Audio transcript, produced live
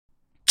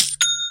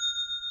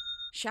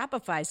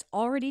Shopify's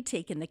already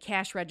taken the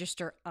cash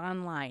register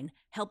online,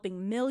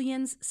 helping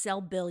millions sell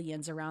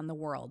billions around the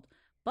world.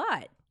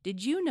 But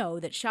did you know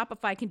that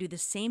Shopify can do the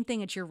same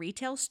thing at your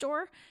retail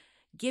store?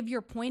 Give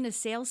your point of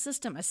sale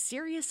system a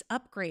serious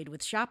upgrade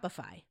with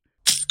Shopify.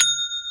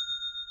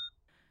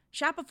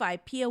 Shopify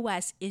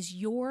POS is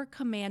your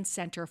command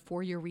center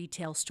for your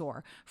retail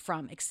store.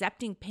 From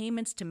accepting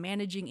payments to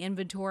managing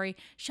inventory,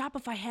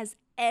 Shopify has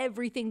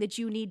everything that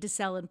you need to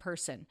sell in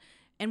person.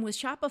 And with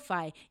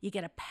Shopify, you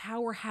get a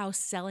powerhouse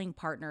selling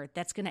partner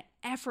that's going to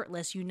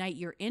effortlessly unite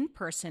your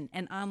in-person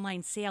and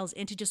online sales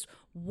into just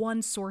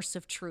one source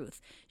of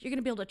truth. You're going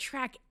to be able to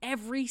track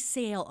every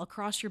sale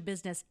across your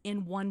business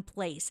in one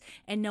place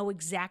and know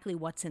exactly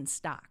what's in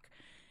stock.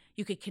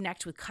 You could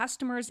connect with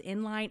customers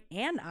inline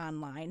and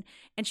online.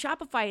 And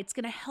Shopify, it's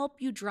going to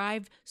help you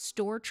drive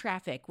store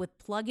traffic with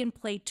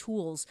plug-and-play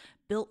tools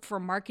built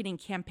for marketing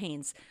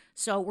campaigns.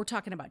 So we're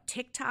talking about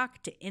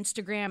TikTok to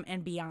Instagram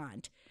and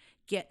beyond.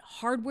 Get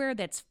hardware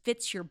that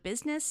fits your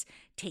business,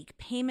 take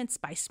payments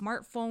by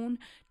smartphone,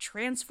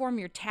 transform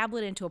your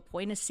tablet into a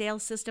point-of-sale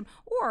system,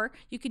 or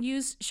you can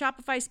use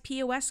Shopify's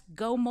POS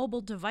Go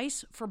mobile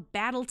device for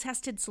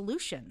battle-tested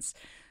solutions.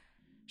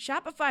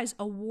 Shopify's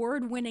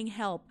award-winning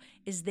help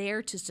is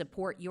there to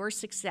support your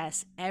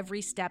success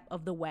every step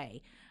of the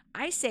way.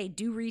 I say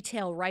do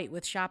retail right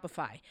with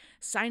Shopify.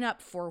 Sign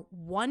up for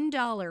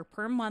 $1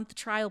 per month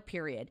trial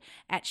period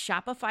at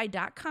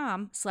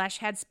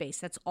shopify.com/headspace.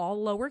 That's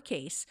all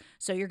lowercase.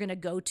 So you're going to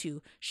go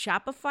to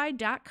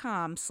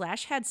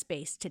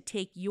shopify.com/headspace to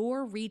take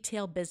your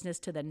retail business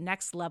to the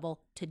next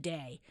level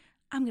today.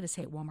 I'm going to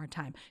say it one more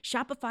time.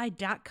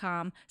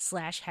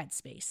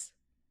 Shopify.com/headspace.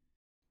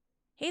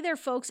 Hey there,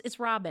 folks. It's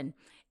Robin,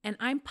 and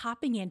I'm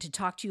popping in to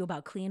talk to you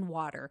about clean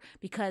water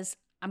because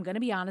I'm going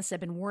to be honest, I've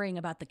been worrying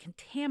about the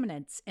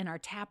contaminants in our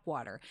tap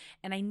water,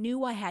 and I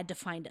knew I had to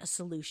find a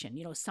solution,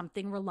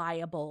 something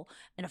reliable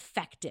and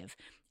effective.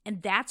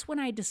 And that's when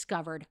I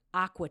discovered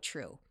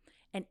AquaTrue,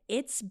 and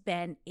it's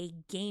been a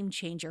game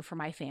changer for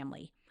my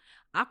family.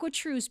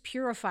 AquaTrue's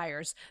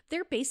purifiers,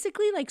 they're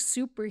basically like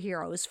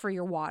superheroes for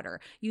your water,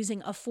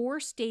 using a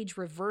 4-stage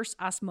reverse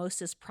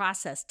osmosis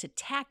process to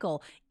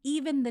tackle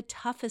even the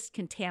toughest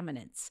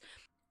contaminants.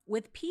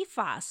 With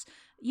PFAS,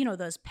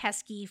 those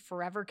pesky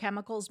forever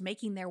chemicals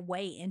making their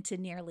way into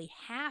nearly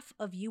half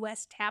of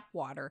U.S. tap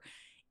water,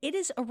 it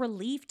is a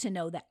relief to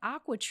know that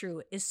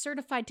AquaTrue is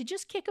certified to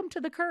just kick them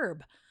to the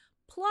curb.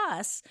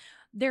 Plus,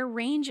 their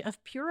range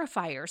of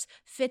purifiers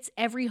fits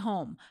every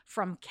home,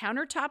 from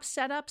countertop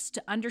setups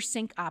to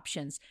under-sink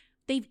options.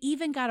 They've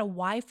even got a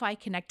Wi-Fi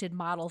connected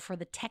model for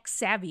the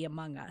tech-savvy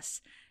among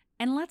us.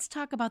 And let's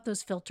talk about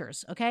those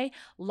filters, okay?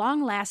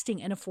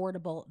 Long-lasting and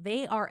affordable,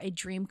 they are a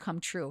dream come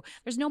true.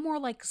 There's no more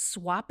like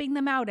swapping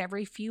them out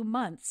every few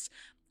months.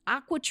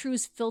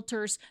 AquaTrue's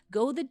filters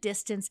go the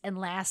distance and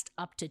last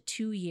up to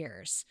 2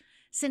 years.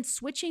 Since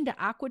switching to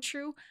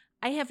AquaTrue,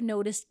 I have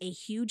noticed a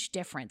huge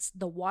difference.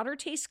 The water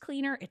tastes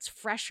cleaner, it's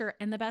fresher,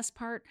 and the best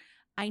part,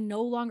 I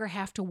no longer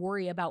have to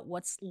worry about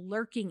what's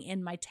lurking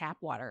in my tap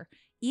water.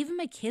 Even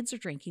my kids are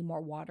drinking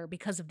more water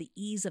because of the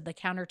ease of the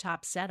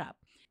countertop setup.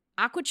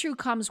 AquaTrue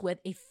comes with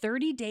a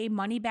 30-day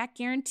money-back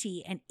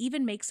guarantee and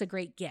even makes a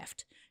great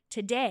gift.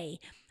 Today,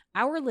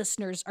 our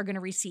listeners are going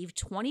to receive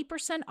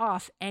 20%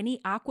 off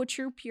any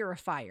AquaTrue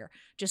purifier.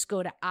 Just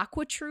go to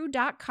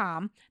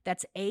aquatrue.com,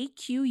 that's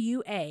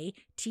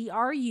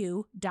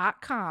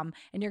AQUATRU.com,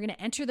 and you're going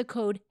to enter the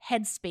code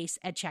HEADSPACE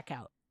at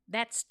checkout.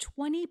 That's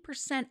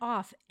 20%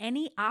 off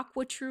any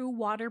AquaTrue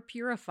water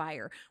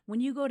purifier when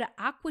you go to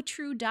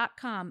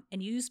aquatrue.com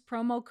and use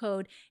promo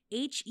code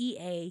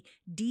HEADSPACE.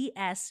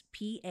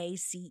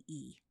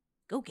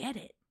 Go get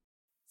it.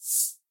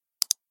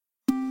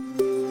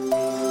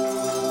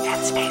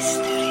 Headspace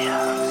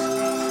Studios.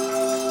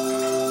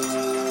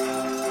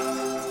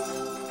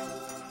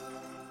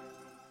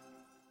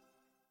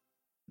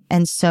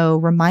 And so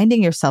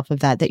reminding yourself of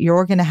that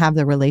you're going to have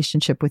the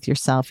relationship with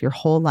yourself your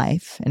whole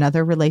life, and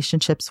other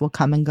relationships will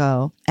come and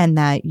go, and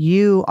that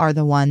you are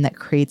the one that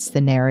creates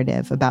the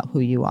narrative about who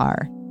you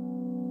are.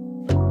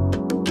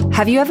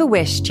 Have you ever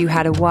wished you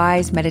had a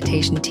wise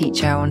meditation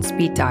teacher on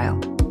speed dial?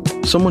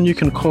 Someone you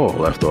can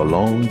call after a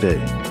long day.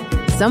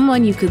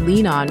 Someone you could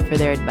lean on for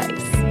their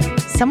advice.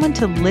 Someone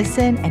to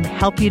listen and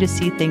help you to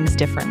see things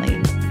differently.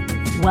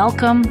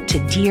 Welcome to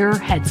Dear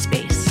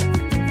Headspace.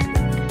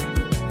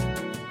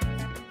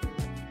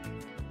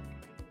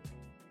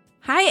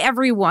 Hi,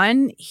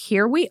 everyone.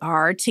 Here we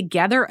are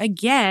together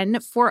again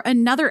for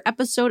another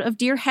episode of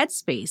Dear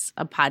Headspace,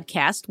 a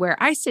podcast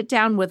where I sit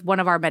down with one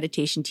of our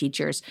meditation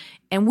teachers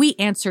and we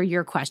answer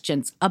your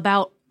questions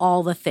about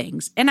all the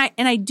things. And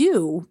I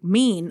do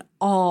mean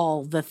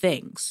all the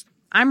things.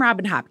 I'm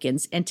Robin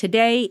Hopkins, and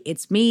today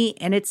it's me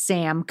and it's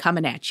Sam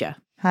coming at you.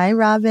 Hi,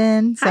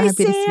 Robin. So Hi,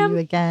 happy Sam. to see you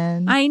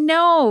again. I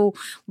know,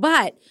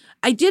 but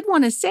I did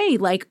want to say,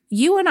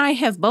 you and I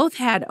have both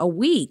had a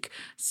week.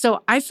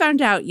 So I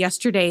found out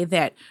yesterday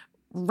that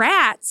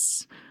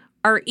rats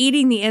are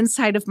eating the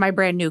inside of my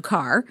brand new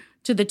car.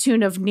 to the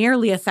tune of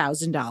nearly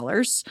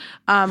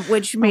 $1,000,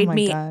 which made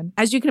me, God.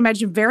 as you can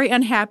imagine, very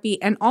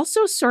unhappy and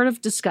also sort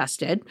of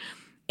disgusted.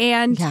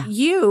 And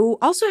you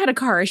also had a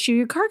car issue.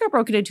 Your car got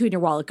broken into and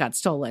your wallet got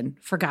stolen,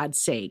 for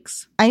God's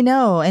sakes. I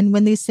know. And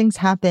when these things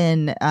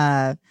happen,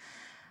 I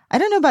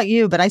don't know about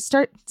you, but I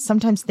start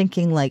sometimes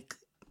thinking like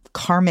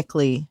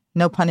karmically,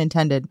 no pun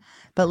intended,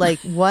 but like,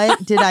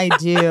 what did I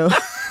do?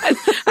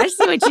 I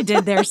see what you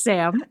did there,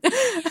 Sam.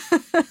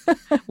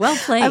 Well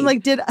played. I'm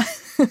like,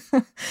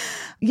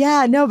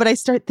 yeah, no, but I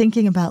start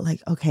thinking about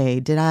like, okay,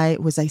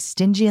 was I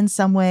stingy in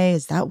some way?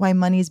 Is that why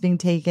money is being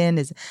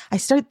taken? I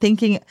start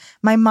thinking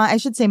my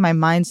mind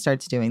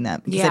starts doing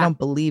that because I don't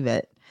believe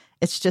it.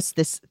 It's just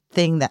this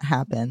thing that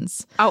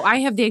happens. Oh, I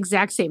have the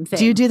exact same thing.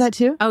 Do you do that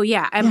too? Oh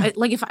yeah.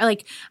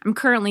 I'm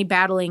currently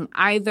battling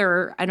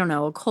either, I don't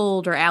know, a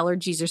cold or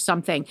allergies or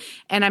something.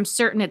 And I'm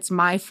certain it's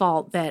my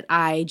fault that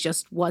I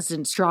just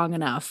wasn't strong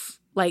enough.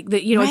 Like that,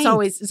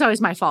 right. It's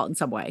always my fault in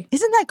some way.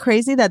 Isn't that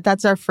crazy that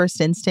that's our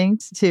first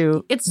instinct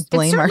to blame ourselves?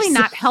 It's certainly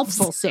not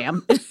helpful,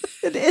 Sam.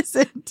 It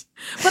isn't.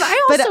 But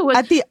I also go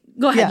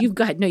ahead. Yeah. You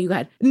go ahead. No, you go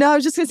ahead. No, I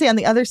was just going to say on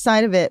the other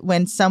side of it,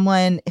 when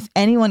if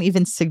anyone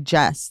even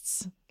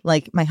suggests,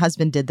 like my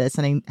husband did this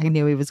and I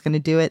knew he was going to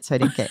do it, so I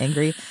didn't get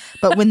angry.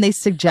 But when they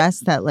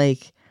suggest that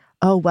like,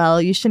 oh,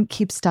 well, you shouldn't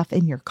keep stuff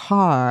in your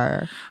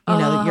car,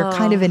 you're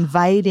kind of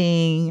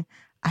inviting.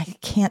 I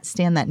can't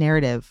stand that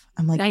narrative.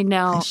 I'm like, I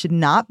know. I should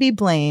not be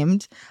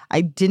blamed.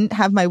 I didn't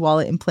have my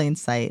wallet in plain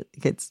sight.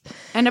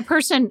 And a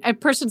person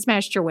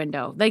smashed your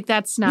window. Like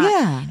that's not.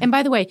 Yeah. And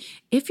by the way,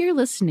 if you're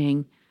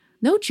listening,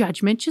 no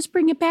judgment. Just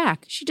bring it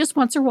back. She just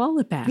wants her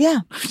wallet back. Yeah,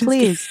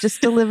 please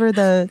just deliver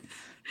the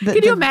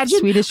Can you imagine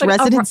Swedish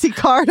residency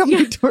card on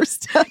my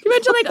doorstep? Can you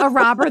imagine like a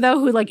robber though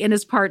who like in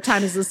his part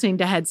time is listening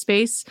to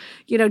Headspace,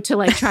 to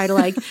like try to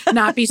like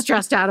not be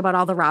stressed out about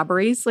all the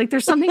robberies. Like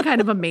there's something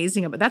kind of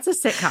amazing about that's a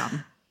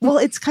sitcom. Well,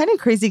 it's kind of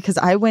crazy because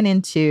I went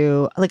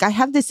into like I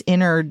have this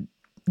inner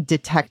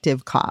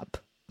detective cop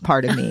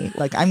part of me.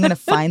 Like I'm going to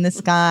find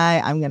this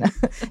guy.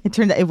 It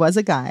turned out it was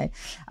a guy.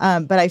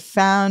 But I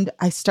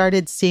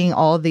started seeing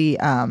all the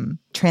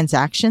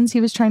transactions he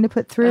was trying to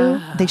put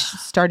through. They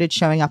started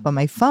showing up on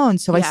my phone.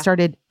 So I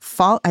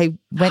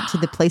went to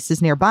the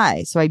places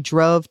nearby. So I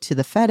drove to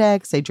the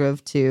FedEx. I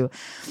drove to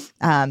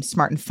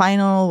Smart and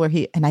Final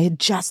and I had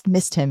just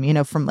missed him,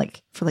 for 10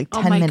 minutes.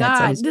 Oh my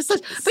God.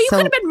 But you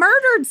could have been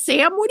murdered,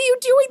 Sam. What are you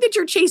doing that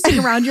you're chasing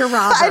around your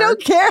robber? I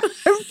don't care.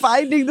 I'm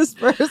finding this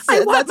person.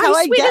 I want That's how my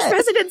I Swedish get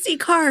residency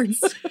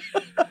cards.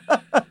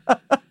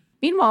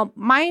 Meanwhile,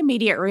 my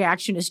immediate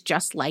reaction is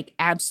just like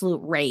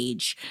absolute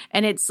rage.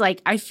 And it's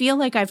like, I feel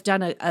like I've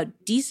done a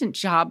decent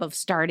job of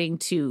starting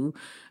to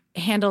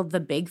handle the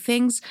big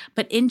things,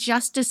 but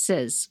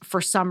injustices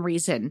for some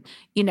reason,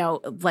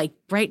 like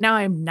right now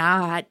I'm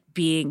not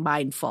being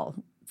mindful.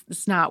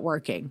 It's not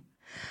working.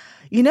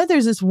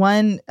 There's this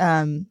one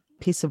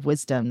piece of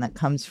wisdom that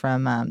comes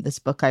from this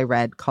book I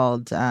read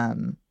called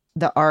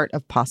The Art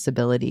of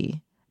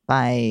Possibility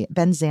by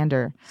Ben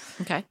Zander.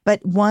 Okay.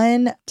 But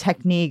one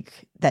technique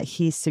that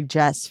he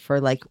suggests for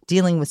like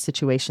dealing with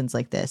situations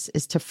like this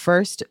is to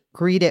first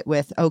greet it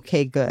with,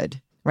 okay,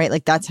 good, right?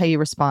 Like that's how you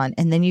respond.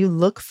 And then you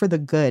look for the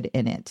good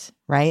in it,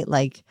 right?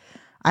 Like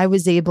I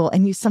was able,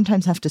 and you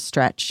sometimes have to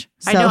stretch.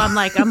 So. I know.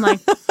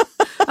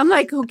 I'm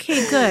like,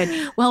 okay,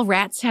 good. Well,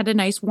 rats had a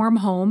nice warm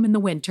home in the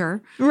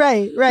winter.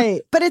 Right.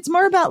 But it's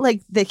more about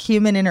like the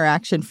human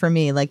interaction for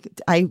me. Like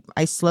I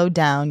slowed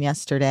down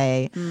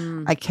yesterday.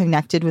 I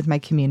connected with my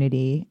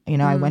community.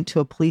 I went to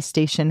a police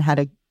station, had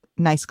a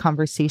nice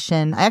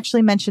conversation. I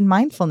actually mentioned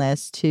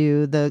mindfulness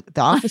to the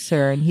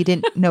officer and he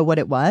didn't know what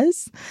it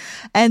was.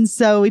 And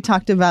so we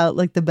talked about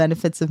like the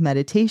benefits of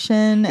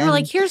meditation. You were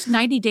like, here's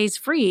 90 days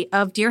free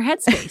of Dear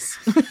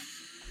Headspace.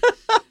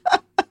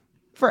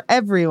 For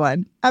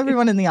everyone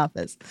in the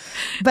office.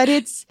 But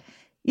it's,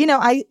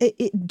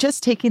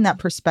 just taking that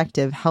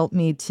perspective helped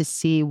me to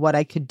see what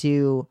I could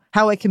do,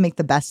 how I can make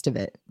the best of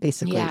it,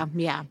 basically.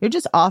 Yeah. You're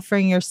just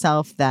offering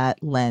yourself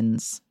that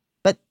lens.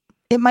 But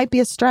it might be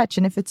a stretch.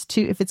 And if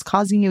it's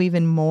causing you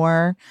even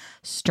more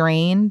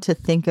strain to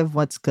think of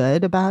what's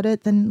good about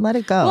it, then let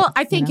it go. Well,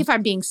 I think if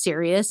I'm being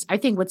serious, I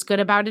think what's good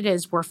about it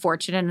is we're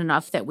fortunate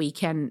enough that we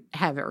can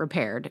have it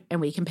repaired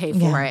and we can pay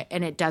for it.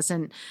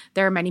 And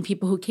there are many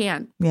people who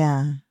can't.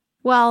 Yeah.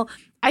 Well,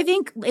 I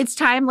think it's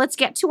time. Let's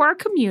get to our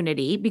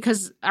community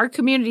because our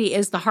community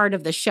is the heart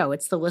of the show.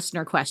 It's the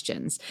listener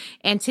questions.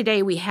 And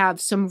today we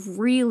have some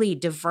really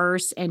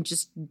diverse and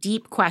just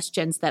deep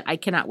questions that I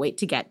cannot wait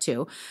to get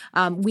to.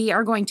 We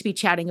are going to be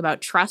chatting about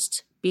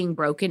trust being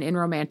broken in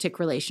romantic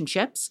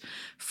relationships,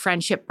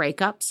 friendship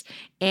breakups,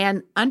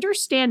 and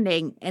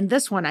understanding, and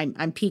this one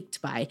I'm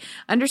piqued by,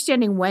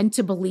 understanding when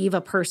to believe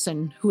a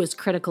person who is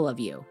critical of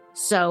you.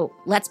 So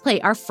let's play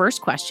our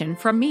first question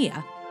from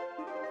Mia.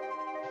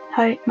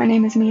 Hi, my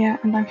name is Mia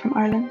and I'm from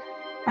Ireland.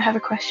 I have a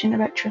question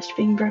about trust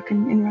being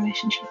broken in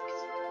relationships.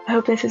 I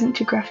hope this isn't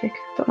too graphic,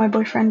 but my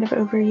boyfriend of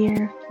over a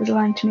year was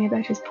lying to me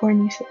about his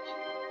porn usage.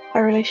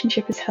 Our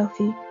relationship is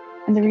healthy,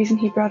 and the reason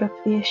he brought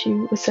up the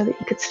issue was so that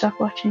he could stop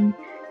watching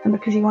and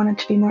because he wanted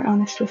to be more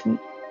honest with me.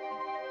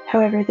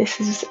 However, this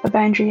is a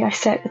boundary I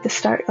set at the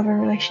start of a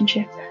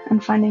relationship,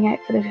 and finding out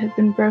that it had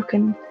been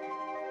broken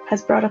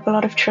has brought up a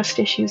lot of trust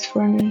issues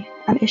for me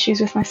and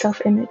issues with my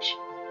self-image.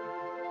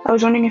 I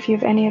was wondering if you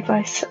have any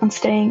advice on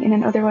staying in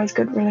an otherwise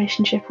good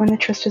relationship when the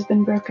trust has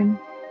been broken,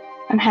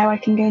 and how I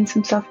can gain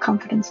some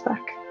self-confidence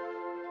back.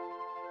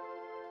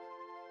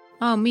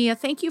 Oh, Mia,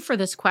 thank you for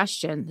this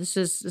question. This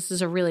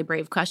is a really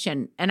brave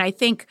question. And I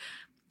think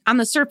on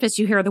the surface,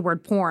 you hear the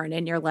word porn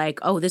and you're like,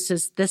 oh, this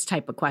is this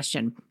type of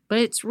question. But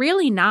it's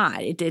really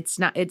not. It's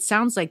not. It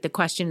sounds like the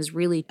question is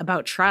really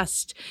about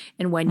trust.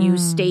 And when you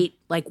state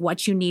like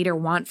what you need or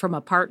want from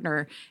a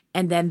partner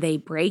and then they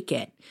break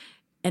it,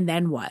 and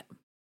then what?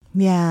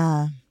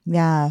 Yeah.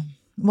 Yeah.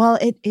 Well,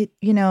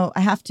 I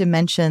have to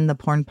mention the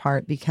porn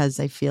part because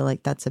I feel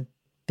like that's a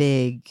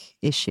big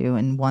issue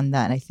and one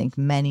that I think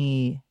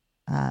many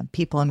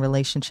people in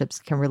relationships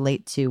can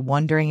relate to,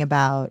 wondering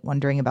about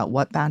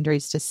what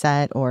boundaries to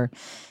set or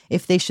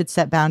if they should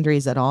set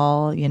boundaries at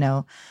all,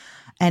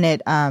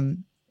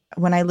 And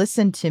when I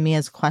listened to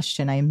Mia's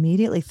question, I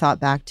immediately thought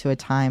back to a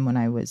time when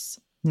I was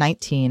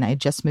 19. I had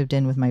just moved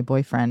in with my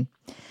boyfriend.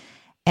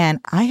 And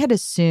I had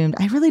assumed,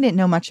 I really didn't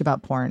know much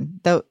about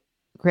porn, though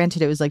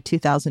granted it was like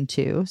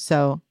 2002.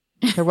 So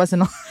there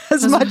wasn't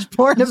as much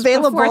porn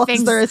available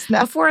as there is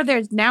now.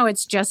 Now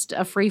it's just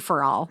a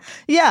free-for-all.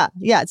 Yeah.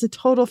 It's a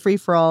total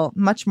free-for-all,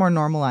 much more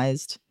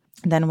normalized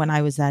than when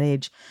I was that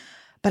age.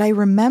 But I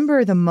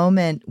remember the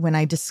moment when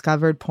I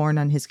discovered porn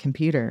on his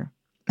computer.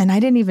 And I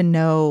didn't even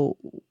know,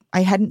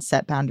 I hadn't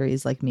set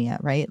boundaries like Mia,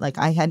 right? Like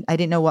I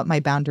didn't know what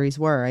my boundaries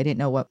were. I didn't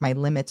know what my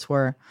limits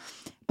were.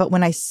 But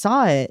when I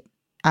saw it,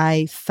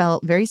 I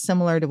felt very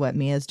similar to what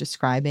Mia's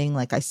describing.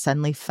 Like I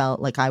suddenly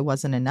felt like I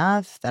wasn't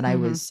enough, that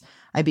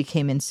I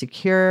became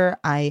insecure.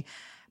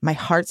 My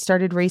heart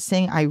started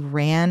racing. I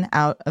ran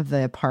out of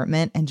the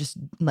apartment and just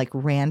like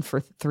ran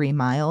for 3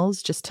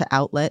 miles just to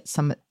outlet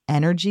some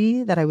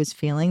energy that I was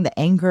feeling, the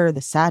anger,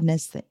 the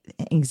sadness, the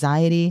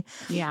anxiety.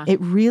 Yeah. It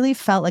really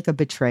felt like a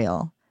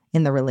betrayal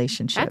in the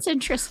relationship. That's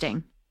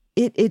interesting.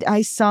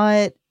 I saw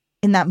it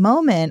in that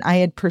moment. I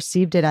had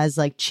perceived it as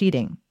like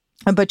cheating,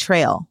 a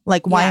betrayal.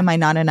 Like, why am I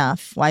not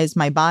enough? Why is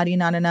my body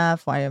not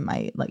enough? Why am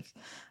I like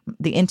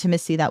the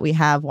intimacy that we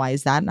have? Why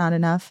is that not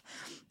enough?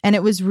 And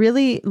it was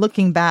really,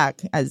 looking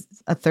back as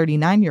a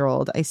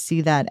 39-year-old, I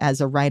see that as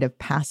a rite of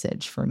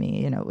passage for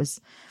me.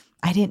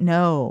 I didn't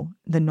know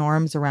the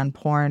norms around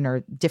porn or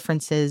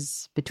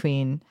differences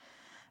between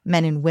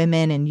men and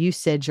women and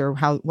usage or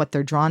what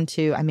they're drawn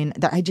to. I mean,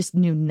 I just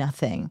knew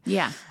nothing.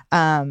 Yeah.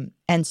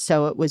 And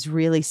so it was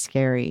really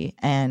scary.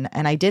 And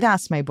I did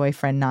ask my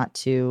boyfriend not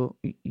to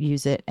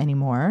use it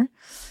anymore.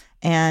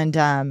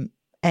 And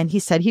he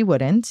said he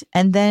wouldn't.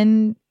 And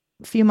then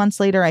a few months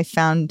later, I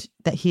found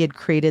that he had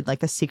created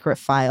like a secret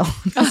file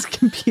on his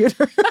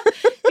computer.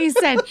 He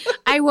said,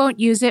 I won't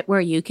use it where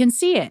you can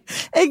see it.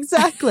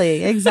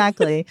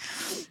 Exactly.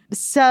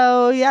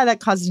 So yeah,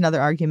 that caused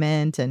another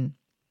argument.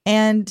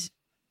 And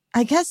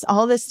I guess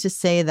all this to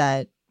say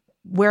that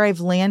where I've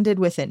landed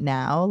with it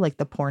now, like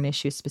the porn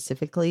issue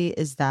specifically,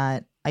 is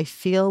that I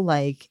feel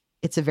like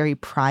it's a very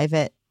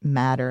private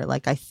matter.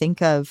 Like I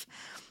think of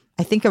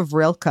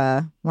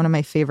Rilke, one of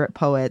my favorite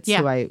poets,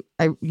 who I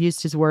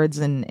used his words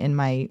in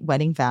my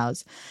wedding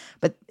vows.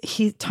 But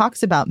he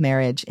talks about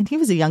marriage, and he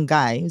was a young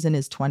guy. He was in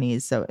his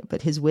 20s,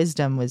 but his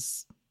wisdom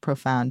was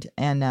profound.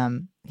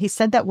 And he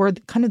said that we're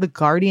kind of the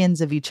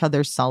guardians of each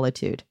other's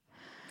solitude.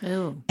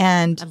 Ooh,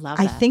 and I love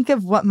that. I think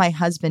of what my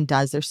husband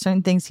does. There's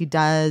certain things he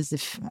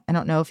does. I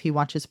don't know if he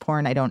watches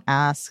porn. I don't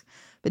ask.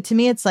 But to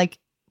me, it's like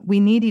we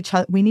need each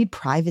other. We need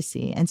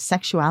privacy, and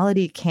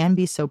sexuality can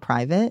be so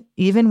private,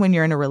 even when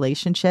you're in a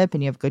relationship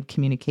and you have good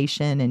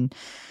communication. And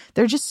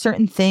there are just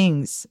certain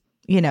things,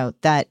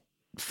 that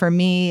for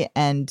me,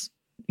 and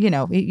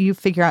you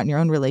figure out in your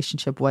own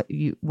relationship what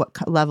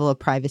level of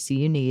privacy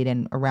you need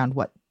and around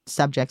what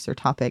subjects or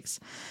topics.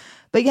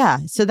 But yeah,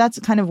 so that's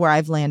kind of where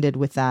I've landed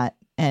with that.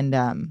 And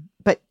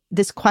but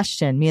this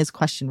question, Mia's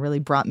question, really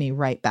brought me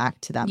right back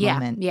to that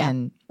moment. Yeah.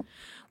 And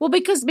well,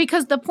 because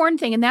the porn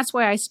thing, and that's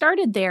why I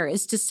started there,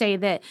 is to say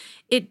that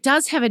it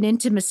does have an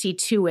intimacy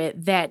to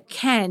it that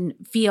can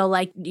feel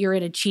like you're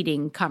in a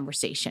cheating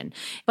conversation.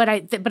 But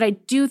I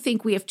do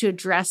think we have to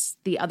address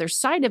the other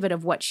side of it,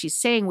 of what she's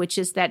saying, which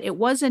is that it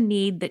was a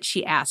need that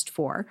she asked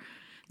for,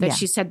 that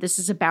she said, this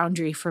is a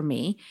boundary for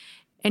me.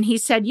 And he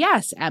said,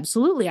 yes,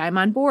 absolutely, I'm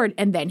on board.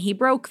 And then he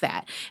broke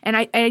that. And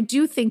I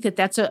do think that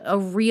that's a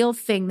real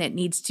thing that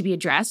needs to be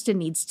addressed and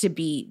needs to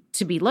be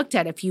looked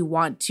at if you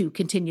want to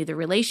continue the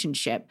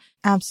relationship.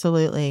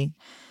 Absolutely.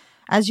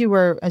 As you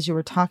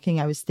were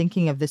talking, I was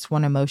thinking of this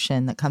one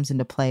emotion that comes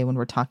into play when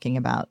we're talking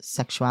about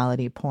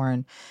sexuality,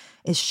 porn,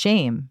 is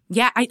shame.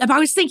 Yeah, I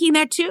was thinking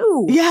that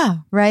too. Yeah,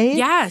 right?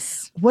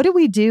 Yes. What do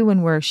we do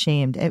when we're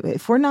ashamed?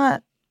 If we're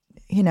not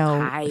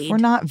if we're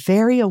not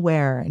very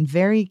aware and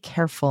very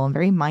careful and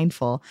very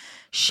mindful,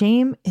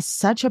 shame is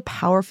such a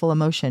powerful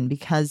emotion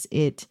because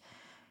it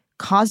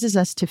causes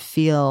us to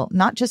feel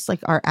not just like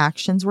our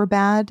actions were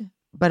bad,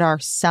 but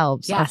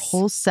ourselves, our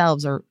whole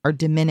selves are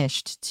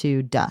diminished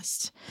to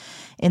dust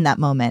in that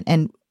moment.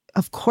 And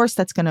of course,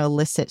 that's going to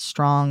elicit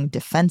strong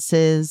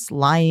defenses,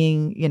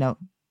 lying,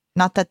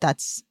 not that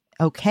that's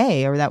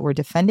okay or that we're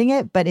defending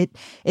it, but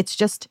it's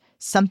just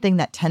something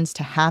that tends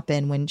to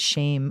happen when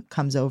shame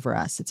comes over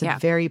us. It's a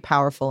very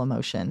powerful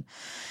emotion.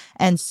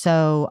 And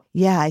so,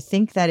 I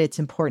think that it's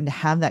important to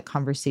have that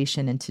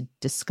conversation and to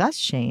discuss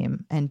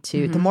shame. And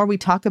the more we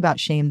talk about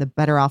shame, the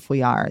better off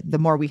we are. The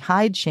more we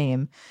hide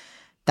shame,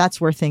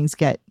 that's where things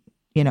get,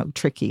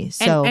 tricky.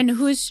 So, and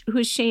whose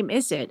shame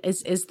is it?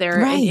 Is there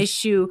an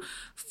issue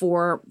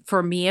for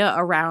Mia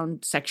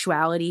around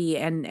sexuality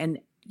and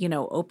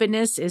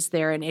openness? Is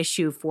there an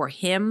issue for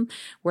him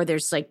where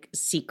there's like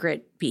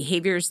secret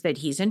behaviors that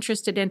he's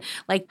interested in?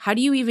 Like, how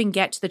do you even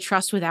get to the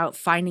trust without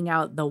finding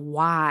out the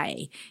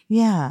why?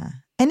 Yeah.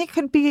 And it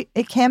can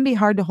be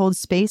hard to hold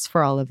space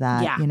for all of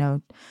that. Yeah.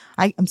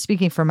 I'm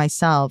speaking for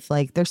myself.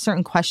 Like, there's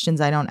certain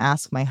questions I don't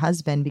ask my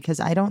husband because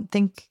I don't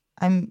think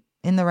I'm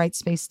in the right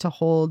space to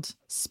hold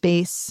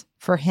space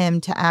for him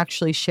to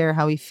actually share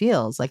how he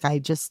feels. Like,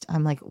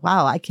 I'm like,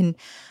 wow, I think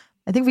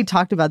we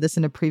talked about this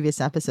in a previous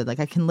episode. Like,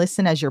 I can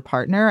listen as your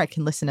partner. I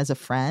can listen as a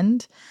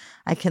friend.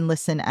 I can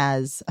listen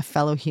as a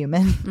fellow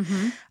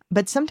human.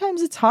 But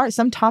sometimes it's hard.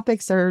 Some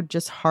topics are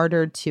just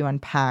harder to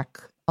unpack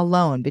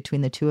alone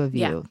between the two of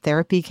you. Yeah.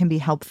 Therapy can be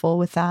helpful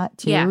with that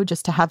too,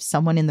 just to have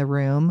someone in the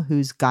room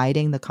who's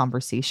guiding the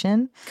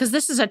conversation. Because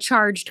this is a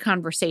charged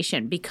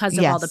conversation because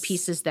of all the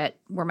pieces that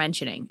we're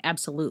mentioning.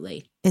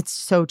 Absolutely. It's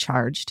so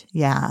charged.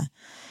 Yeah.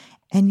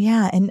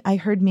 And I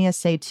heard Mia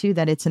say too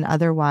that it's an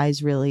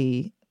otherwise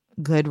really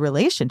good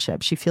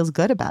relationship. She feels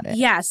good about it.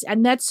 Yes.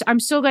 And I'm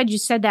so glad you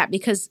said that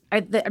because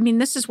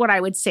this is what I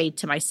would say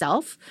to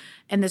myself.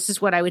 And this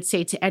is what I would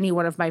say to any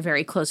one of my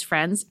very close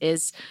friends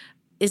is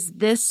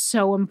this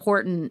so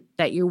important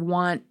that you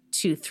want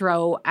to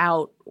throw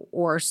out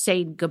or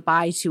say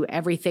goodbye to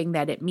everything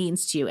that it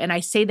means to you? And I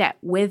say that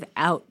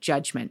without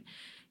judgment.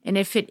 And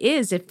if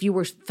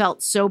you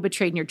felt so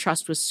betrayed and your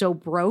trust was so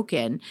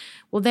broken,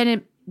 well,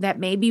 then that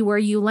may be where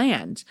you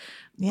land.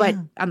 Yeah. But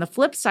on the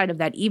flip side of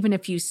that, even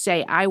if you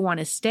say, I want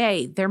to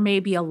stay, there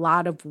may be a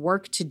lot of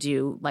work to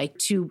do, like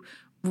to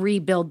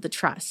rebuild the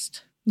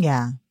trust.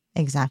 Yeah.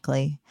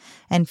 Exactly.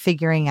 And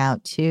figuring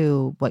out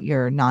too what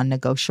your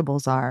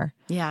non-negotiables are.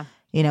 Yeah.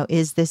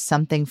 Is this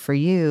something for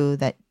you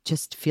that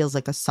just feels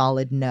like a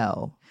solid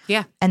no?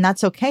 Yeah. And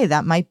that's okay.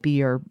 That might be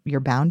your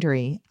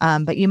boundary.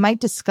 But you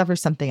might discover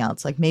something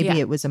else. Like maybe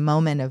it was a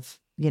moment of,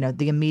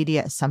 the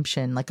immediate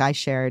assumption, like I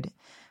shared,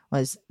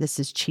 was this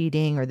is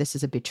cheating or this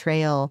is a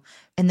betrayal.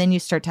 And then you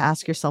start to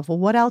ask yourself, well,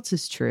 what else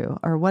is true?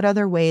 Or what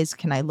other ways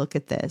can I look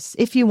at this?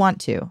 If you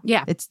want to.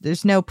 Yeah.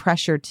 There's no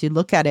pressure to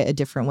look at it a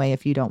different way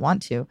if you don't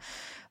want to.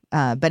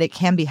 But it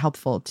can be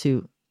helpful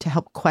to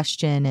help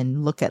question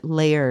and look at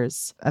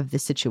layers of the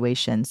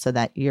situation so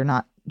that you're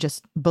not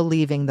just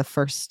believing the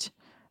first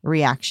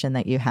reaction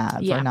that you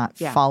have or not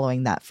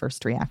following that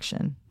first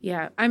reaction.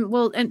 Yeah. And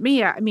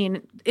Mia,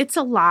 it's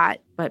a lot,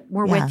 but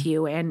we're with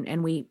you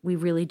and we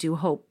really do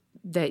hope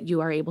that you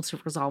are able to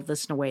resolve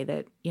this in a way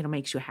that,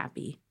 makes you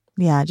happy.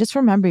 Yeah. Just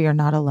remember you're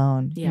not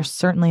alone. Yeah. You're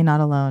certainly not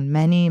alone.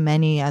 Many,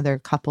 many other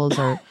couples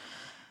are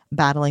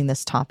battling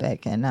this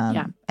topic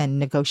and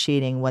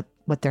negotiating what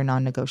their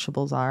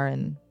non-negotiables are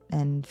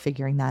and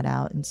figuring that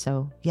out. And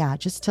so,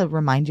 just to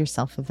remind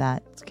yourself of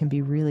that can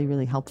be really,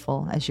 really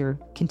helpful as you're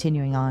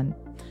continuing on.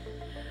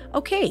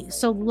 Okay.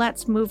 So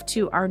let's move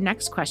to our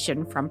next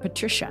question from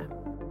Patricia.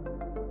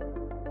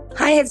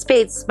 Hi,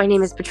 Headspace. My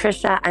name is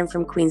Patricia. I'm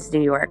from Queens,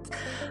 New York.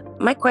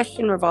 My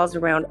question revolves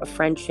around a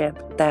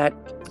friendship that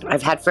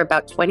I've had for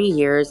about 20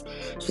 years.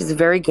 She's a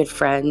very good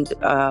friend,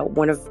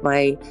 one of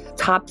my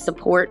top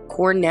support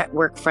core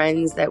network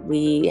friends that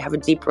we have a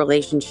deep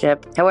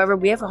relationship. However,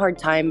 we have a hard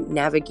time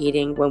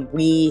navigating when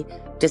we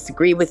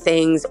disagree with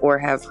things or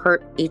have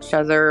hurt each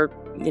other,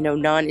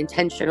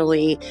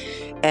 non-intentionally.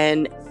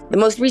 And the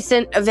most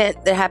recent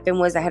event that happened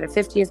was I had a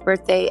 50th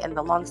birthday, and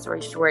the long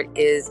story short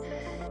is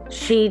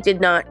she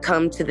did not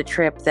come to the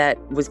trip that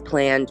was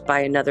planned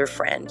by another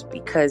friend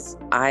because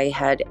I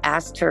had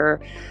asked her.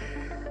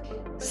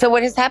 So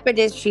what has happened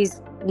is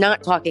she's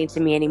not talking to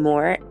me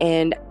anymore,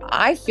 and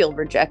I feel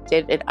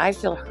rejected and I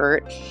feel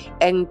hurt,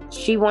 and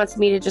she wants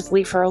me to just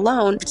leave her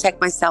alone, protect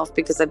myself,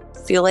 because I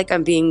feel like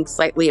I'm being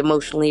slightly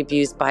emotionally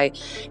abused by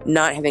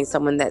not having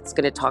someone that's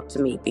going to talk to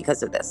me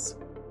because of this.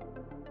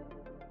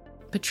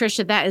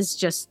 Patricia,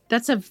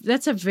 that's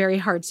a very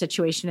hard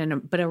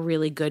situation, but a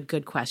really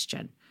good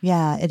question.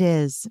 Yeah, it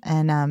is.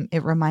 And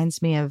it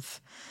reminds me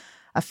of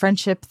a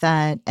friendship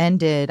that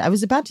ended. I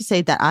was about to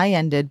say that I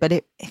ended, but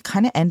it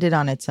kind of ended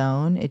on its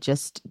own. It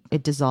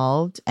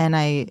dissolved. And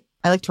I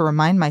like to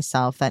remind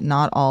myself that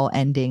not all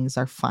endings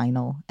are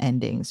final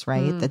endings,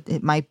 right? That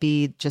it might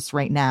be just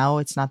right now,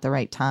 it's not the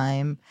right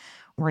time.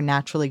 We're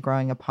naturally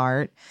growing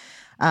apart.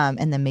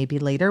 And then maybe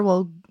later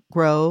we'll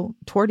grow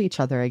toward each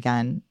other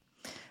again.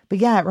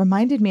 But it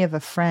reminded me of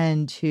a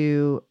friend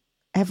who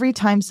every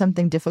time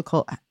something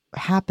difficult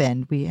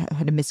happened, we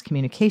had a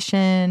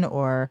miscommunication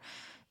or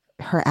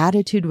her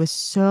attitude was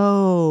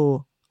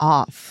so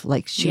off.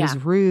 Like she was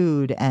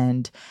rude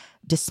and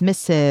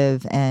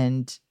dismissive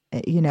and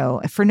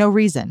for no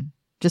reason.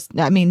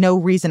 No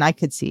reason I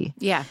could see.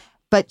 Yeah.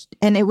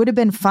 And it would have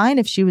been fine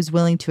if she was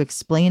willing to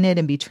explain it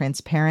and be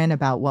transparent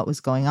about what was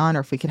going on, or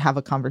if we could have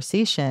a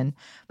conversation,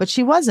 but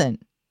she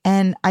wasn't.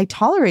 And I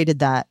tolerated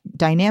that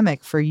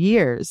dynamic for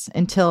years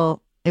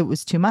until it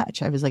was too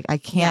much. I was like, I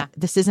can't,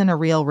 this isn't a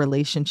real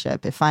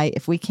relationship.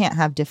 If we can't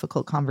have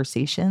difficult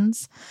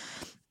conversations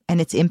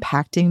and it's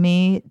impacting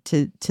me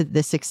to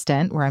this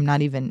extent where I'm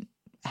not even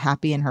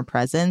happy in her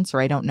presence, or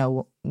I don't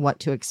know what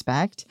to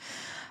expect,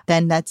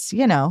 then that's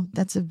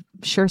a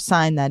sure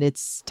sign that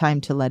it's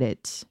time to let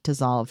it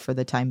dissolve for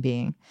the time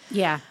being.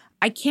 Yeah.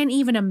 I can't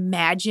even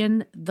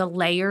imagine the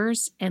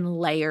layers and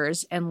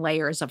layers and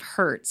layers of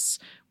hurts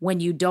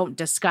when you don't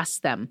discuss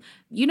them.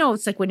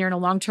 It's like when you're in a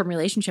long-term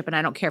relationship, and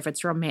I don't care if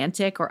it's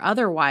romantic or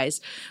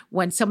otherwise,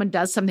 when someone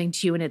does something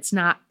to you and it's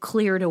not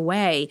cleared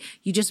away,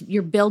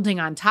 you're building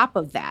on top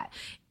of that.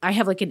 I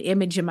have like an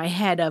image in my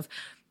head of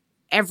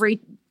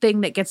everything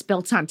that gets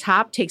built on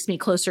top takes me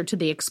closer to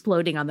the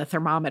exploding on the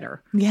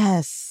thermometer.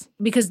 Yes.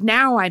 Because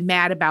now I'm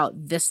mad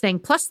about this thing,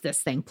 plus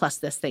this thing, plus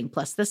this thing,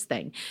 plus this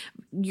thing.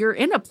 You're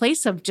in a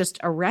place of just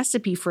a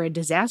recipe for a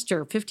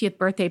disaster, 50th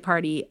birthday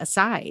party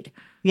aside.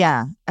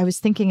 Yeah. I was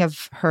thinking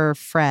of her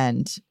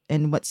friend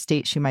and what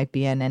state she might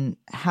be in and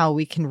how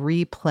we can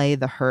replay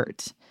the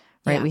hurt,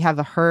 right? Yeah. We have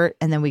a hurt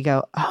and then we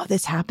go, oh,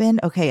 this happened?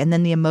 Okay. And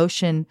then the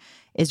emotion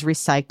is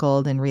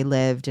recycled and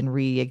relived and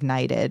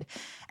reignited.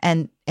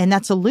 And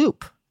that's a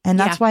loop. And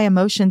that's why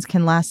emotions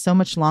can last so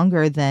much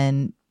longer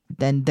than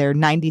their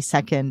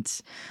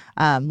 90-second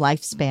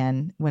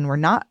lifespan when we're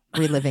not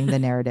reliving the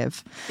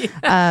narrative.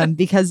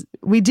 Because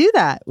we do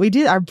that.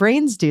 Our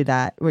brains do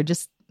that. We're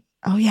just,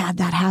 oh yeah,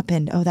 that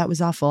happened. Oh, that was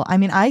awful. I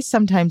mean, I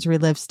sometimes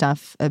relive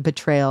stuff, a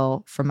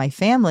betrayal from my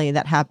family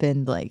that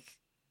happened like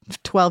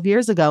 12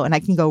 years ago. And I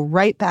can go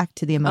right back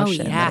to the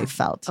emotion that I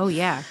felt. Oh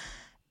yeah.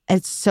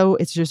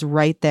 It's just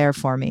right there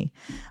for me.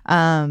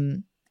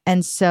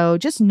 And so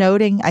just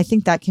noting, I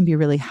think that can be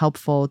really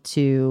helpful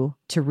to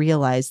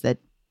realize that,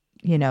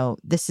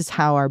 this is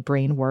how our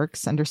brain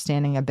works,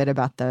 understanding a bit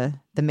about the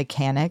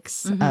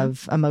mechanics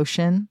of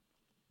emotion.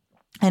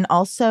 And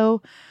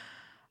also,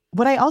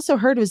 what I also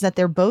heard was that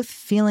they're both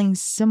feeling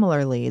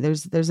similarly.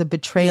 There's a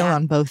betrayal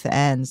on both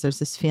ends. There's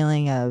this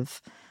feeling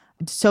of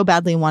so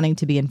badly wanting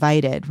to be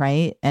invited,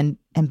 right? And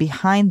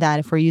behind that,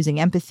 if we're using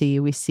empathy,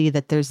 we see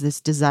that there's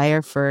this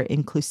desire for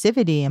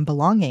inclusivity and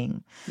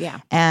belonging. Yeah.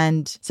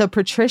 And so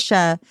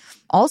Patricia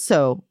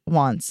also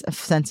wants a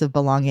sense of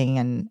belonging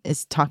and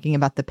is talking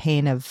about the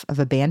pain of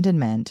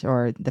abandonment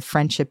or the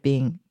friendship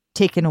being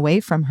taken away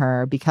from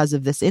her because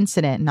of this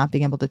incident and not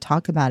being able to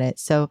talk about it.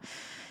 So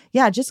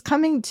yeah, just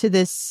coming to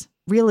this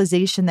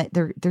realization that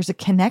there's a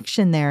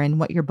connection there in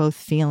what you're both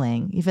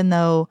feeling, even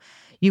though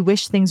you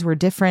wish things were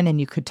different and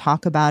you could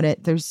talk about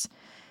it.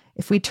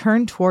 If we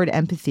turn toward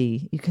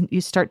empathy, you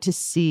start to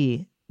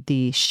see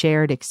the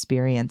shared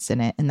experience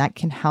in it, and that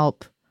can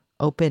help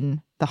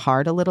open the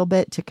heart a little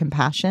bit to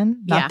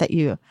compassion. Not that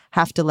you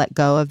have to let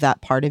go of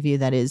that part of you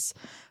that is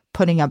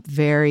putting up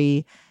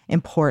very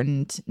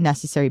important,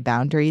 necessary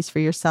boundaries for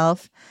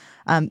yourself.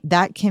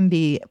 That can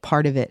be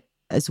part of it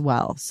as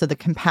well. So the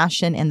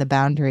compassion and the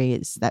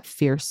boundaries, the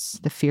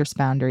fierce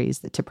boundaries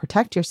to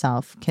protect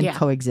yourself can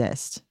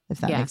coexist, if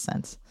that makes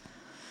sense.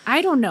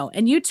 I don't know.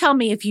 And you tell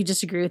me if you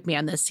disagree with me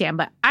on this, Sam,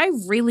 but I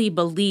really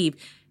believe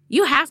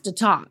you have to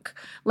talk.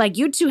 Like,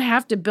 you two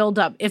have to build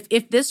up.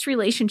 If this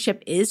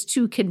relationship is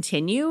to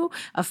continue,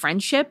 a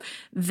friendship,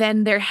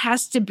 then there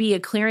has to be a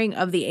clearing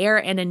of the air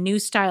and a new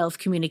style of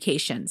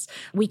communications.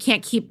 We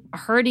can't keep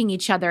hurting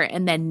each other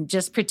and then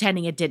just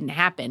pretending it didn't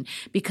happen,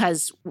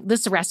 because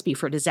this is a recipe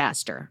for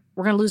disaster.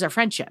 We're going to lose our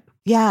friendship.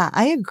 Yeah,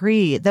 I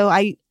agree. Though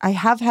I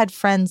have had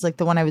friends like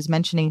the one I was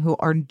mentioning who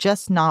are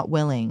just not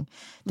willing.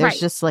 There's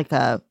just like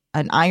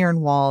an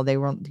iron wall.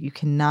 You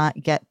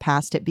cannot get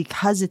past it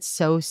because it's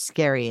so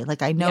scary.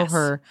 Like, I know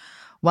her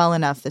well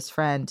enough, this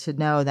friend, to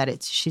know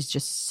that she's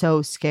just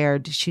so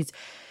scared. She's,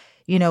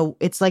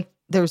 it's like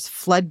there's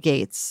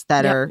floodgates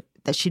that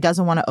she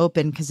doesn't want to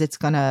open because it's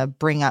going to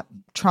bring up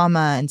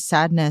trauma and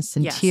sadness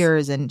and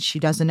tears. And she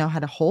doesn't know how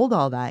to hold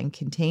all that and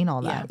contain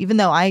all that. Even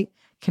though I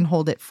can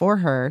hold it for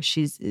her,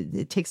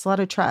 it takes a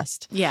lot of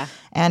trust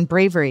and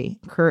bravery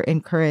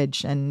and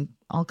courage and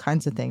all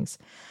kinds of things.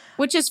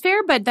 Which is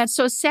fair, but that's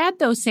so sad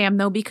though, Sam,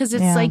 though, because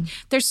it's like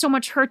there's so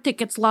much hurt that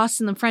gets lost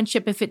in the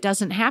friendship if it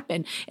doesn't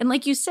happen. And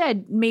like you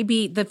said,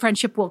 maybe the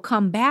friendship will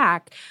come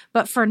back,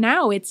 but for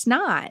now it's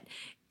not.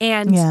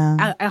 And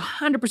I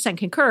 100%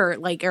 concur,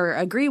 or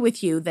agree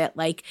with you that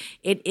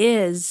it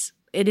is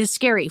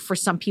scary for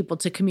some people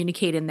to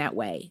communicate in that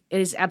way.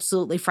 It is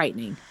absolutely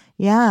frightening.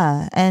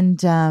 Yeah.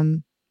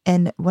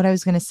 And what I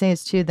was going to say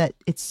is too, that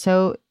it's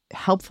so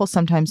helpful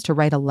sometimes to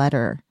write a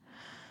letter.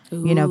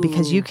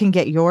 Because you can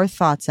get your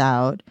thoughts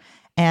out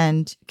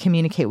and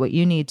communicate what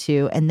you need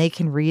to, and they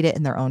can read it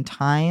in their own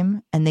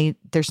time. And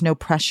there's no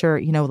pressure,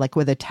 like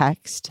with a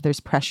text, there's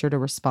pressure to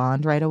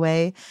respond right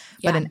away.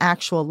 But an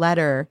actual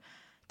letter,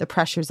 the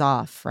pressure's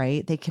off,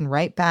 right? They can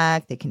write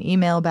back, they can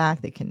email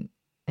back, they can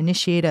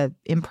initiate a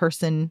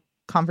in-person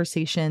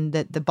conversation,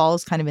 that the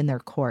ball's kind of in their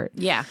court.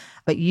 Yeah.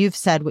 But you've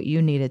said what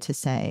you needed to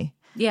say.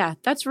 Yeah,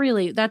 that's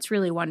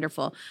really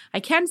wonderful. I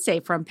can say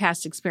from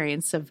past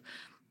experience of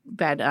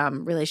bad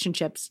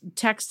relationships,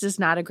 text is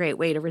not a great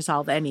way to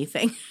resolve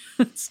anything.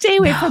 Stay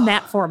away from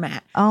that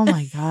format. Oh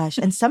my gosh.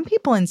 And some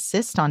people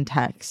insist on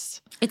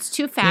text. It's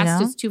too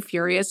fast, it's too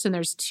furious, and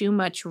there's too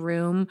much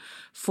room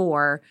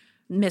for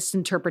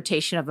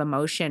misinterpretation of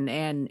emotion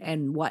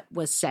and what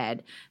was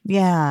said.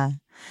 Yeah.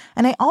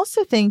 And I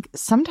also think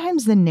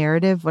sometimes the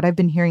narrative, what I've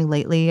been hearing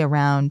lately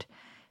around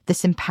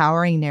this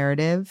empowering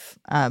narrative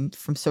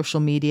from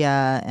social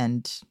media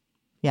and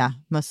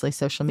mostly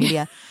social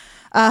media.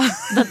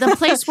 The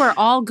place where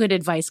all good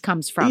advice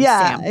comes from,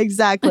 Sam.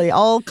 Exactly.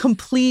 All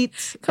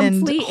complete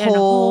and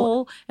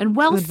whole and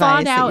well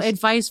thought out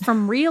advice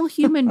from real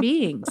human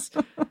beings.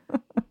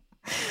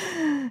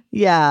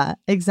 Yeah,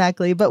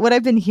 exactly. But what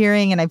I've been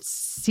hearing, and I've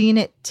seen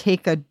it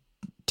take a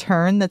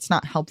turn that's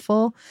not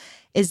helpful,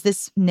 is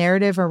this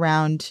narrative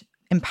around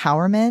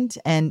empowerment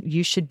and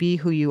you should be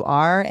who you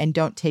are and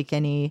don't take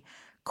any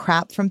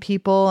crap from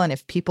people. And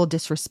if people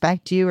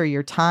disrespect you or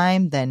your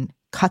time, then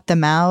cut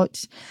them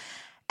out.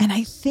 And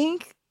I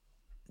think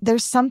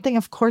there's something,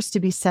 of course, to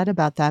be said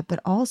about that, but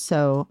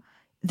also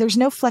there's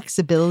no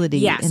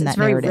flexibility in that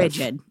narrative.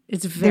 Rigid.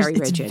 It's very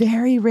rigid. It's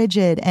very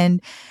rigid.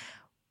 And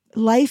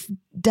life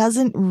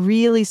doesn't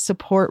really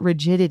support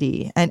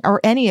rigidity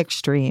or any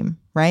extreme,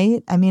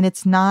 right? I mean,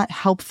 it's not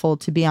helpful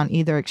to be on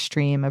either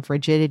extreme of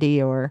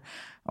rigidity or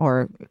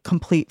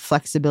complete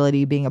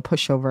flexibility being a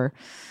pushover.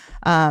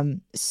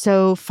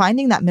 So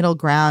finding that middle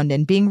ground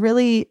and being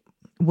really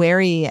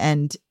wary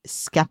and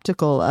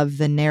skeptical of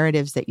the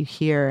narratives that you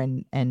hear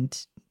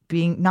and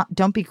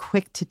don't be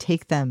quick to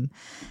take them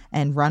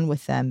and run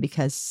with them,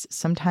 because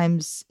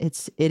sometimes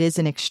it is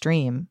an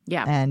extreme.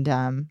 Yeah.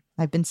 And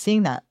I've been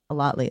seeing that a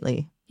lot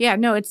lately. Yeah,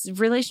 no,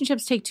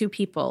 relationships take two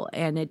people,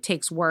 and it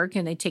takes work,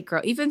 and they take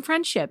growth. Even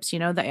friendships,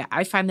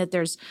 I find that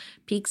there's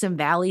peaks and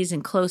valleys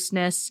and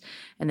closeness,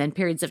 and then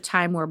periods of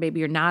time where maybe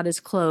you're not as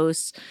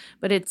close,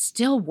 but it's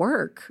still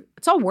work.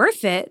 It's all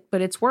worth it,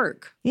 but it's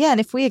work. Yeah, and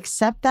if we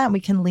accept that, we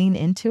can lean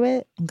into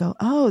it and go,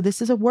 "Oh,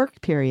 this is a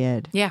work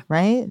period." Yeah,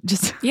 right.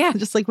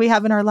 Just like we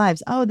have in our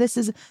lives. Oh, this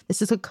is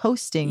a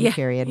coasting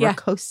period. Yeah. We're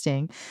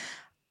coasting.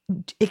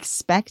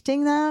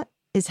 Expecting that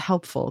is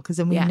helpful, because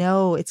then we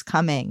know it's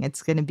coming.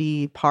 It's going to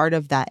be part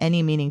of that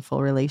any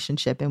meaningful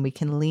relationship, and we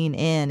can lean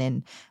in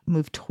and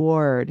move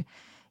toward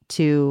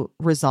to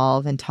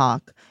resolve and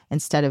talk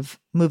instead of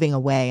moving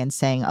away and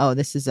saying, "Oh,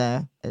 this is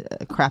a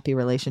crappy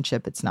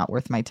relationship. It's not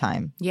worth my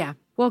time." Yeah.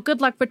 Well,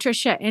 good luck,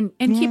 Patricia, and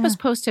keep us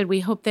posted. We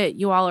hope that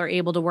you all are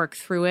able to work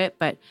through it,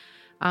 but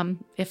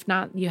if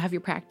not, you have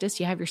your practice,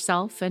 you have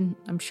yourself, and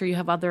I'm sure you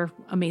have other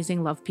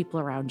amazing love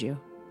people around you.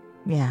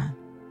 Yeah.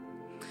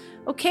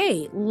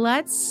 Okay,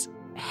 let's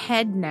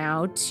head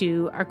now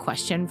to our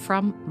question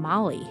from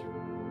Molly.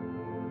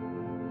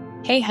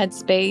 Hey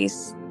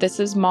Headspace, this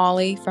is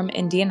Molly from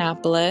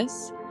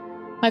Indianapolis.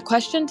 My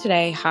question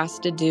today has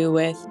to do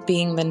with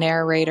being the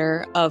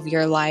narrator of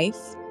your life.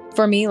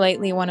 For me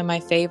lately, one of my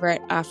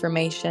favorite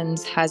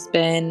affirmations has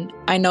been,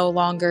 I no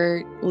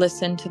longer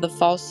listen to the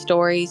false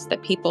stories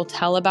that people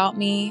tell about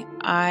me.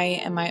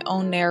 I am my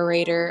own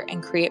narrator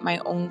and create my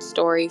own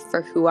story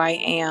for who I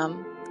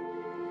am.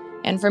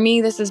 And for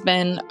me, this has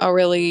been a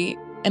really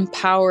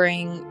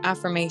empowering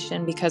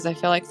affirmation, because I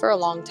feel like for a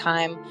long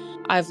time,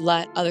 I've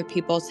let other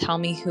people tell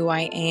me who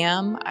I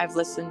am. I've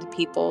listened to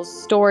people's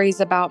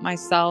stories about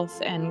myself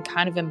and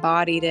kind of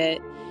embodied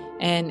it.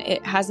 And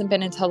it hasn't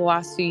been until the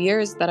last few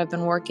years that I've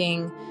been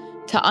working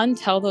to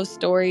untell those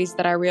stories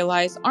that I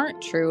realize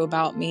aren't true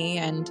about me.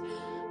 And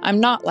I'm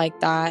not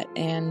like that.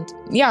 And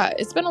yeah,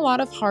 it's been a lot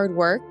of hard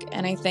work.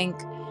 And I think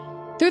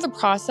through the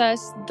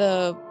process,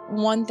 the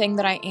one thing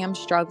that I am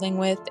struggling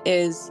with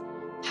is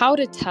how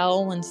to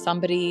tell when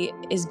somebody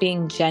is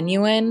being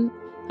genuine,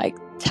 like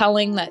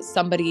telling that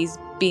somebody's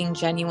being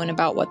genuine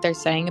about what they're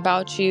saying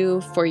about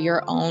you for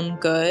your own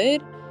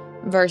good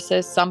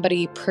versus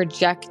somebody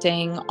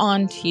projecting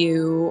onto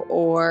you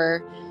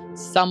or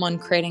someone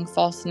creating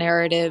false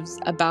narratives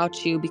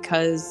about you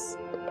because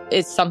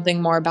it's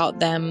something more about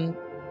them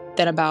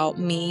than about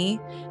me.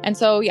 And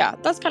so, yeah,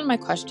 that's kind of my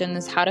question,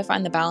 is how to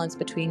find the balance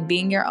between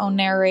being your own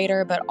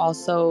narrator, but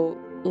also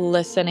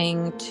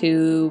listening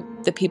to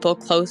the people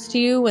close to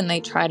you when they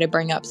try to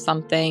bring up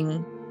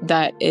something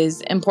that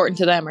is important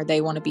to them or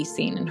they want to be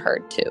seen and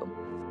heard too.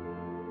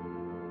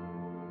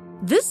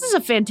 This is a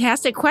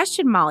fantastic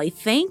question, Molly.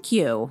 Thank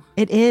you.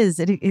 It is.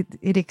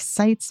 It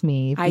excites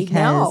me because I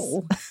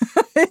know.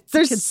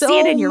 There's so see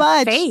it in your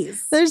much.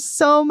 Face. There's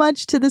so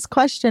much to this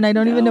question. I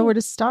don't even know where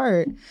to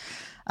start.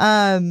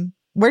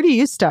 Where do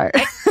you start?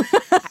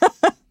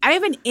 I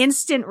have an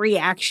instant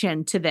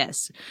reaction to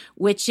this,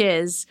 which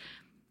is,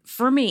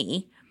 for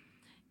me,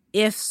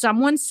 if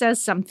someone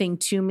says something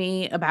to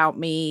me about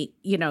me,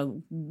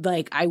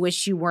 like, I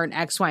wish you weren't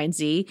X, Y, and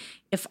Z,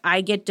 if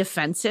I get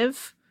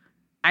defensive,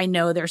 I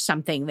know there's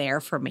something there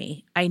for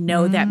me. I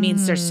know that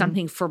means there's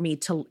something for me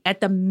to,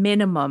 at the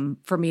minimum,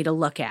 for me to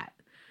look at.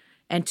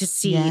 and to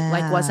see,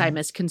 like, was I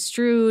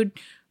misconstrued?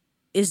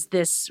 Is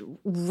this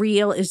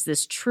real? Is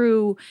this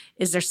true?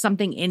 Is there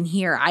something in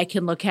here I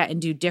can look at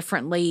and do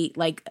differently?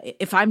 Like,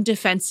 if I'm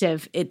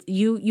defensive,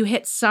 you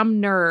hit some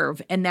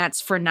nerve, and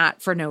that's for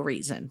no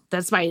reason.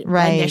 That's my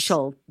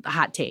initial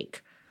hot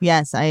take.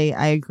 Yes, I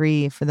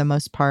agree for the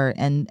most part.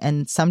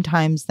 And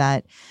sometimes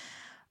that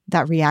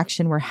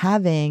reaction we're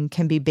having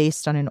can be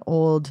based on an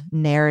old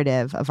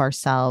narrative of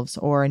ourselves,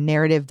 or a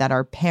narrative that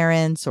our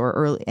parents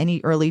or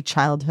any early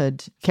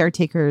childhood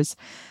caretakers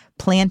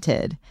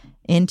planted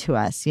into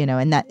us,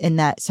 and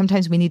that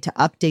sometimes we need to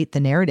update the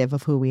narrative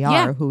of who we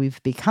are, who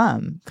we've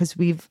become, because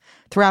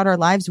throughout our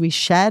lives, we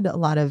shed a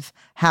lot of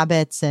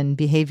habits and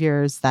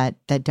behaviors that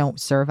don't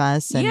serve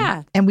us.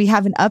 And we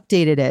haven't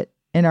updated it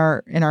in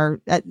our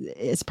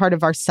as part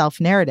of our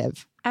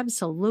self-narrative.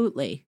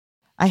 Absolutely.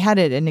 I had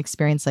an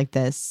experience like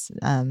this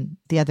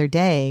the other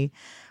day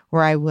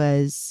where I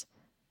was,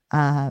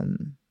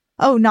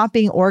 not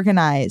being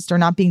organized or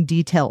not being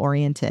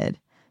detail-oriented.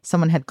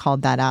 Someone had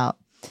called that out.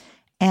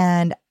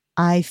 And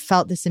I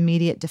felt this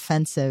immediate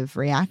defensive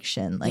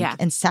reaction,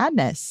 and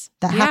sadness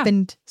that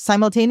happened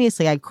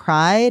simultaneously. I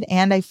cried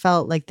and I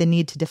felt like the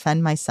need to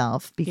defend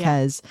myself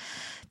because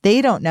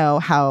they don't know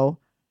how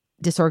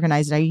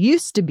disorganized I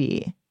used to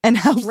be and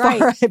how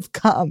far I've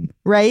come,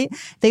 right?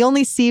 They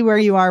only see where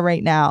you are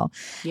right now.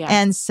 Yeah.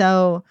 And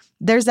so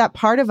there's that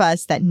part of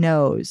us that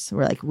knows.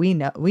 We're like, we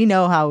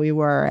know how we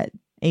were at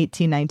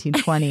 18, 19,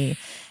 20.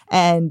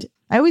 And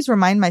I always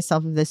remind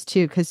myself of this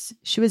too, because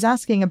she was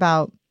asking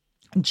about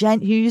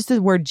you used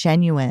the word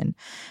genuine.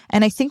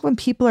 And I think when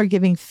people are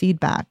giving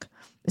feedback,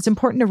 it's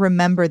important to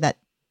remember that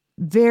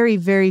very,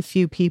 very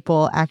few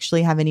people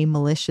actually have any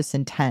malicious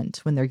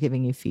intent when they're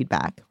giving you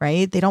feedback,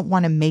 right? They don't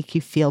want to make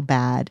you feel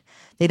bad.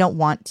 They don't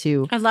want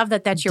to. I love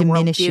that that's your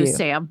worldview,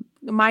 Sam.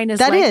 Mine is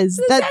is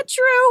that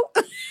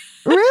true?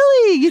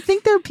 Really? You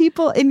think there are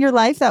people in your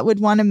life that would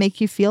want to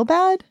make you feel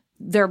bad?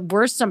 There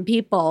were some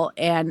people,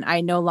 and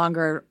they're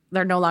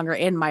no longer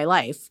in my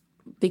life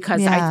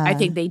because I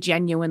think they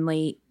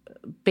genuinely,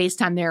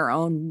 based on their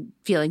own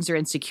feelings or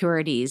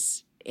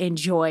insecurities,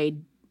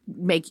 enjoyed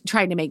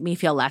trying to make me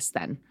feel less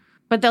than.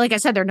 But like I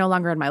said, they're no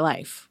longer in my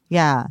life.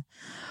 Yeah.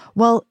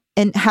 Well,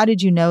 and how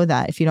did you know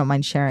that, if you don't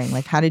mind sharing?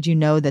 Like, how did you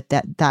know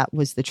that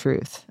was the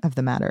truth of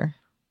the matter?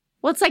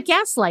 Well, it's like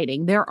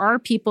gaslighting. There are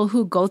people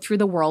who go through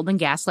the world and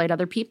gaslight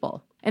other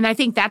people. And I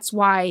think that's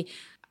why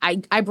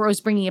I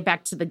was bringing it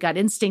back to the gut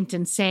instinct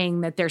and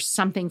saying that there's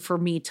something for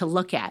me to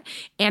look at.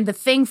 And the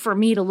thing for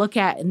me to look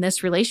at in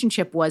this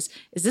relationship was,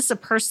 is this a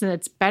person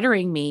that's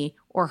bettering me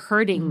or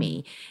hurting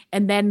me?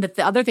 And then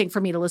the other thing for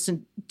me to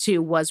listen to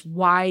was,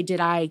 why did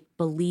I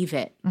believe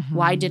it?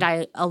 Why did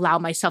I allow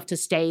myself to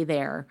stay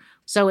there?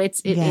 So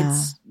it's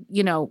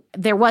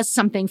there was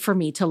something for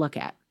me to look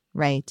at.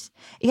 Right.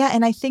 Yeah.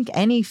 And I think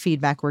any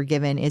feedback we're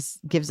given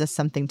gives us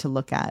something to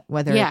look at,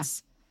 whether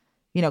it's,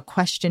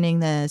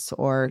 questioning this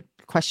or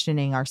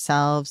questioning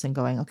ourselves and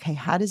going, okay,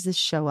 how does this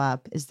show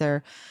up?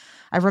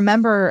 I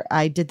remember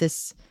I did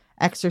this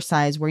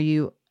exercise where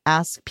you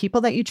ask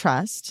people that you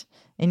trust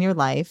in your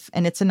life,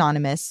 and it's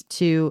anonymous,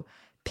 to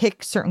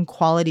pick certain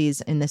qualities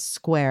in this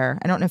square.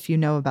 I don't know if you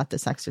know about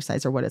this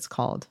exercise or what it's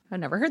called. I've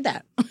never heard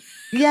that.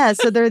 Yeah.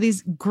 So there are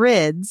these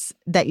grids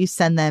that you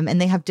send them,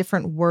 and they have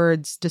different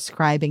words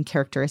describing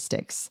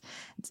characteristics,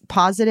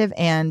 positive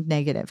and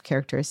negative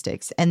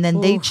characteristics. And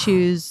then they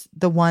choose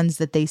the ones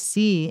that they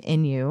see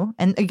in you.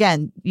 And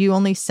again, you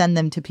only send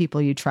them to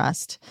people you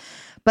trust,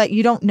 but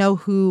you don't know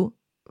who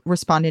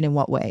responded in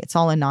what way. It's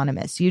all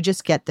anonymous. You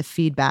just get the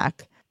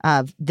feedback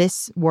of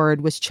this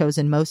word was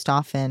chosen most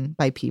often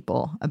by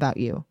people about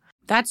you.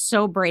 That's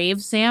so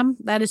brave, Sam.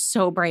 That is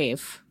so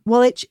brave.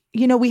 Well,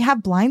 we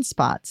have blind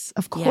spots.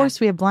 Of course,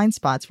 we have blind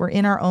spots. We're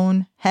in our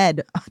own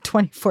head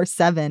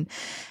 24/7.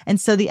 And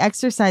so the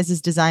exercise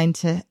is designed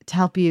to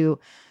help you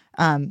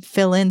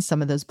fill in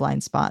some of those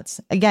blind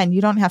spots. Again,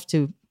 you don't have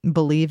to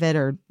believe it,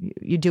 or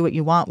you do what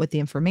you want with the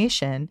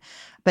information.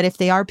 But if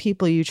they are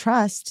people you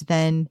trust,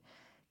 then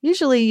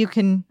usually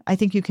I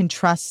think you can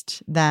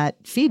trust that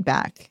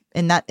feedback,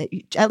 and that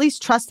at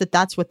least trust that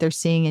that's what they're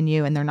seeing in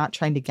you, and they're not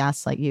trying to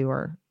gaslight you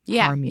or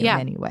harm you in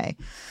any way.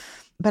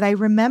 But I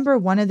remember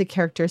one of the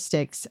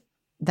characteristics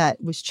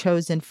that was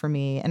chosen for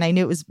me, and I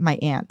knew it was my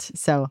aunt.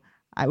 So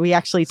we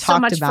actually talked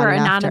about it. So much for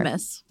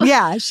anonymous.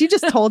 Yeah, she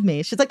just told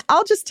me. She's like,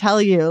 I'll just tell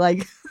you.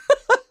 Like,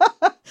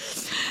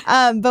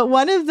 but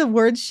one of the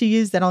words she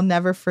used that I'll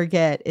never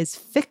forget is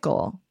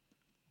fickle.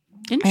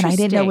 Interesting. And I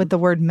didn't know what the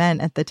word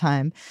meant at the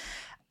time.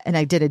 And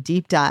I did a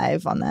deep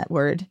dive on that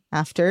word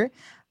after.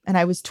 And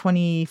I was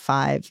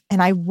 25,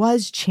 and I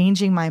was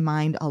changing my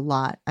mind a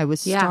lot. I was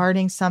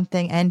starting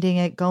something, ending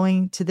it,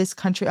 going to this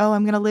country. Oh,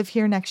 I'm going to live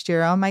here next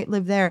year. Oh, I might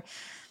live there.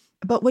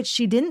 But what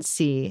she didn't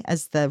see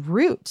as the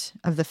root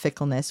of the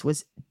fickleness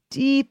was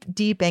deep,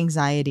 deep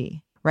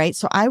anxiety, right?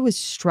 So I was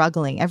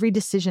struggling. Every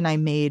decision I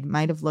made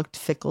might have looked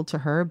fickle to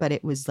her, but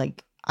it was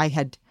like I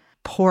had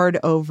pored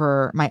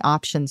over my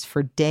options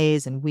for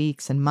days and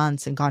weeks and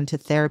months and gone to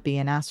therapy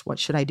and asked, what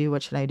should I do?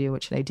 What should I do?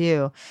 What should I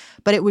do?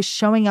 But it was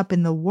showing up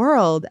in the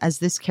world as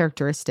this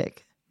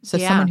characteristic. So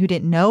someone who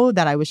didn't know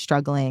that I was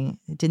struggling,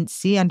 didn't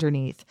see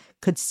underneath,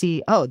 could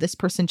see, oh, this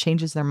person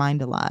changes their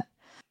mind a lot.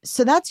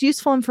 So that's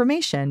useful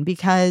information,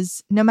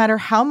 because no matter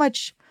how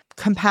much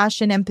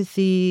compassion,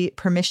 empathy,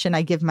 permission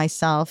I give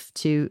myself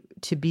to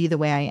be the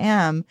way I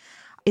am,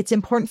 it's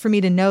important for me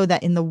to know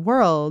that in the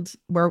world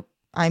where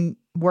I'm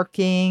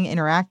working,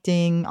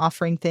 interacting,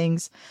 offering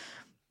things,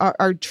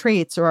 our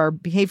traits or our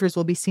behaviors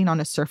will be seen on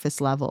a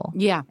surface level.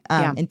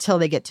 Until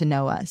they get to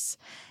know us.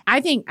 I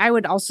think I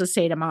would also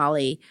say to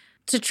Molly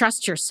to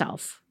trust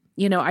yourself.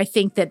 I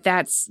think that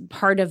that's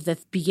part of the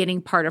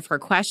beginning part of her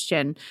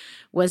question,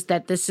 was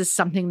that this is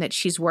something that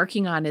she's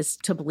working on, is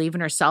to believe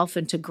in herself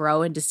and to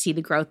grow and to see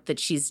the growth that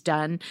she's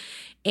done.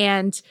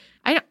 And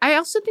I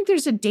also think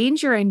there's a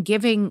danger in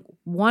giving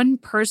one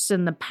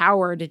person the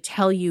power to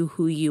tell you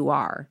who you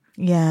are.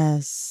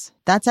 Yes.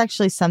 That's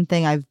actually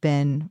something I've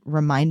been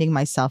reminding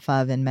myself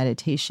of in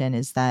meditation,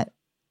 is that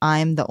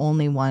I'm the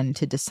only one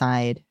to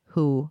decide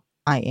who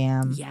I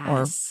am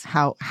or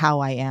how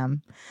I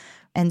am.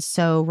 And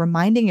so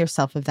reminding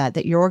yourself of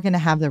that you're going to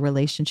have the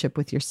relationship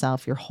with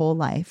yourself your whole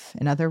life,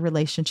 and other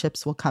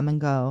relationships will come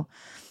and go,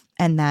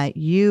 and that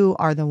you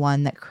are the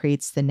one that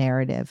creates the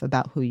narrative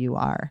about who you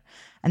are.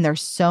 And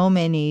there's so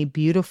many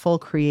beautiful,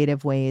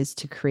 creative ways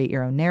to create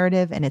your own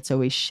narrative, and it's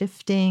always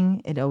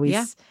shifting.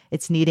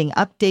 It's needing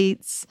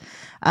updates.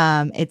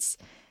 I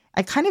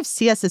kind of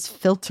see us as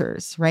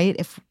filters,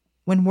 right?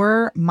 When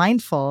we're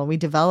mindful, we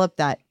develop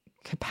that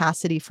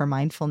capacity for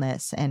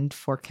mindfulness and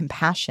for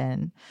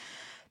compassion,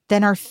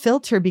 then our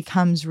filter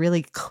becomes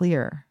really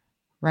clear,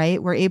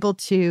 right? We're able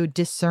to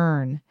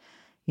discern,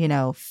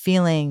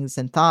 feelings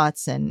and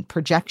thoughts and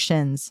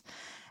projections,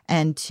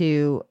 and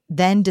to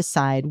then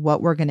decide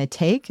what we're going to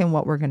take and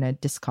what we're going to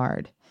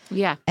discard.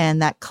 Yeah.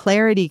 And that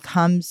clarity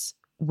comes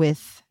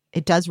with,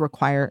 it does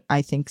require,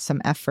 I think,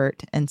 some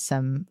effort and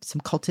some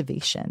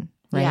cultivation,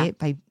 right? Yeah.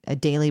 By a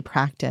daily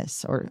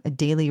practice or a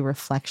daily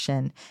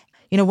reflection.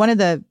 One of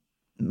the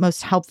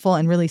most helpful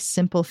and really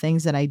simple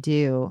things that I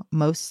do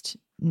most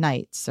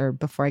nights or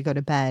before I go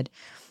to bed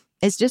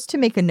is just to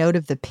make a note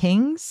of the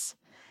pings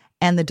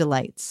and the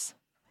delights.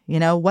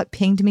 What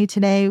pinged me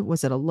today?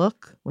 Was it a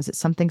look? Was it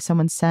something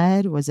someone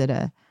said? Was it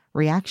a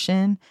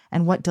reaction?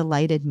 And what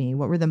delighted me?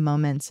 What were the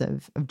moments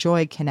of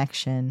joy,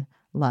 connection,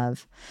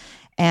 love?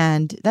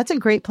 And that's a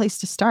great place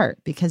to start,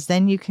 because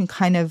then you can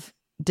kind of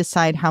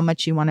decide how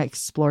much you want to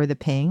explore the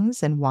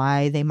pings and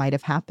why they might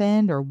have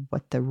happened or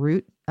what the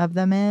root of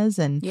them is.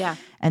 And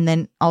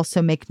then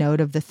also make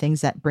note of the things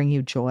that bring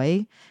you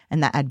joy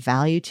and that add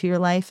value to your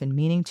life and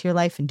meaning to your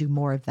life, and do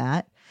more of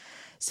that.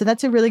 So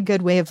that's a really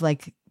good way of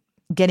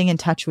getting in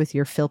touch with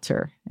your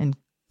filter and,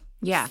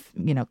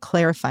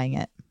 clarifying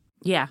it.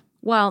 Yeah.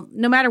 Well,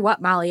 no matter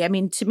what, Molly, I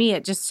mean, to me,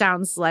 it just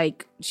sounds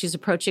like she's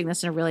approaching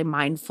this in a really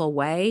mindful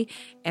way.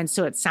 And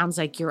so it sounds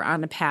like you're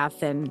on a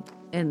path, and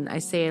I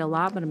say it a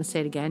lot, but I'm going to say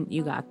it again.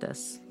 You got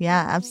this.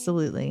 Yeah,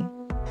 absolutely.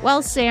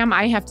 Well, Sam,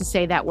 I have to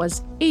say that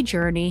was a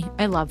journey.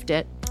 I loved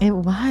it. It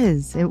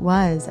was.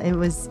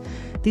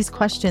 These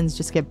questions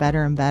just get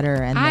better and better.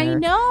 And I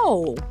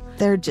know.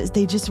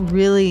 They just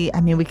really,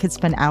 we could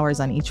spend hours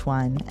on each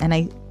one.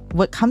 And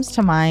what comes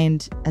to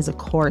mind as a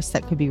course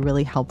that could be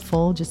really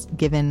helpful, just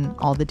given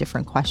all the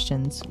different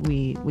questions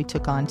we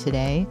took on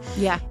today,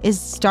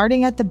 is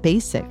starting at the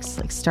basics,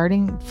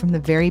 starting from the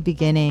very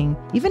beginning.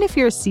 Even if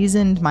you're a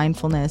seasoned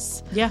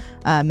mindfulness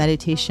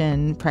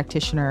meditation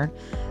practitioner,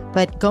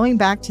 but going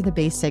back to the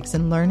basics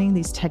and learning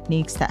these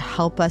techniques that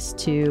help us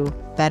to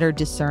better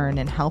discern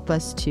and help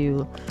us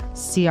to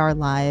see our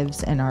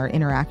lives and our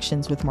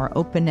interactions with more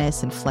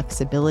openness and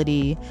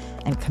flexibility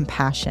and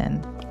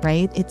compassion,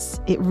 right?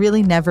 It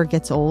really never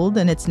gets old,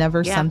 and it's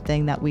never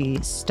something that we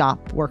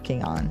stop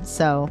working on.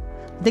 So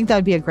I think that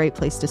would be a great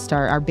place to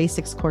start. Our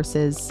basics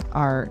courses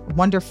are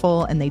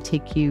wonderful, and they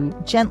take you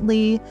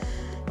gently,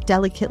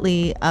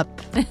 delicately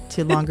up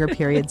to longer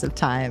periods of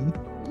time.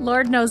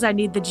 Lord knows I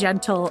need the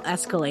gentle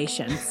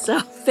escalation.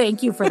 So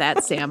thank you for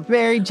that, Sam.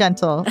 Very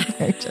gentle.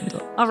 Very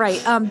gentle. All right.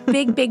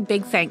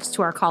 Big thanks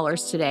to our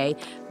callers today,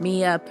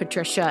 Mia,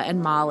 Patricia,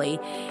 and Molly.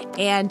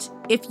 And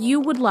if you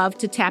would love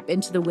to tap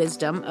into the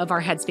wisdom of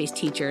our Headspace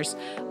teachers,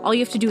 all you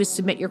have to do is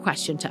submit your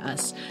question to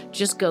us.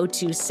 Just go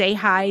to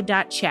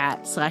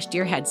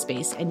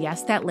sayhi.chat/dearheadspace. And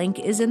yes, that link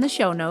is in the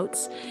show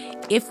notes.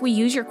 If we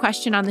use your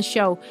question on the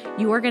show,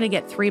 you are going to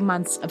get 3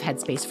 months of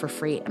Headspace for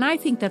free. And I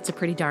think that's a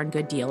pretty darn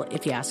good deal,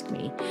 if you ask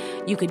me.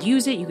 You could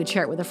use it. You could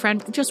share it with a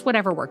friend, just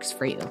whatever works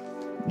for you.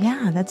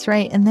 Yeah, that's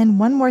right. And then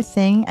one more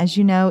thing, as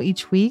you know,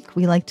 each week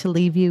we like to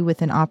leave you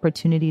with an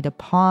opportunity to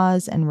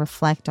pause and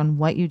reflect on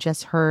what you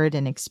just heard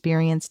and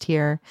experienced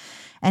here.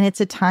 And it's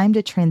a time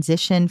to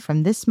transition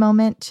from this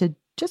moment to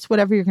just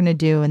whatever you're going to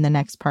do in the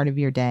next part of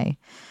your day.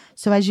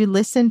 So as you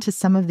listen to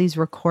some of these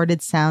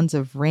recorded sounds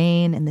of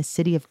rain in the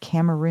city of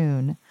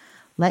Cameroon,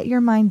 let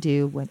your mind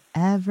do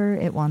whatever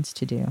it wants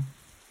to do.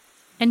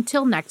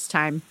 Until next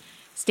time,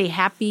 stay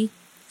happy,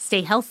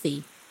 stay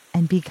healthy,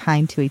 and be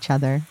kind to each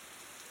other.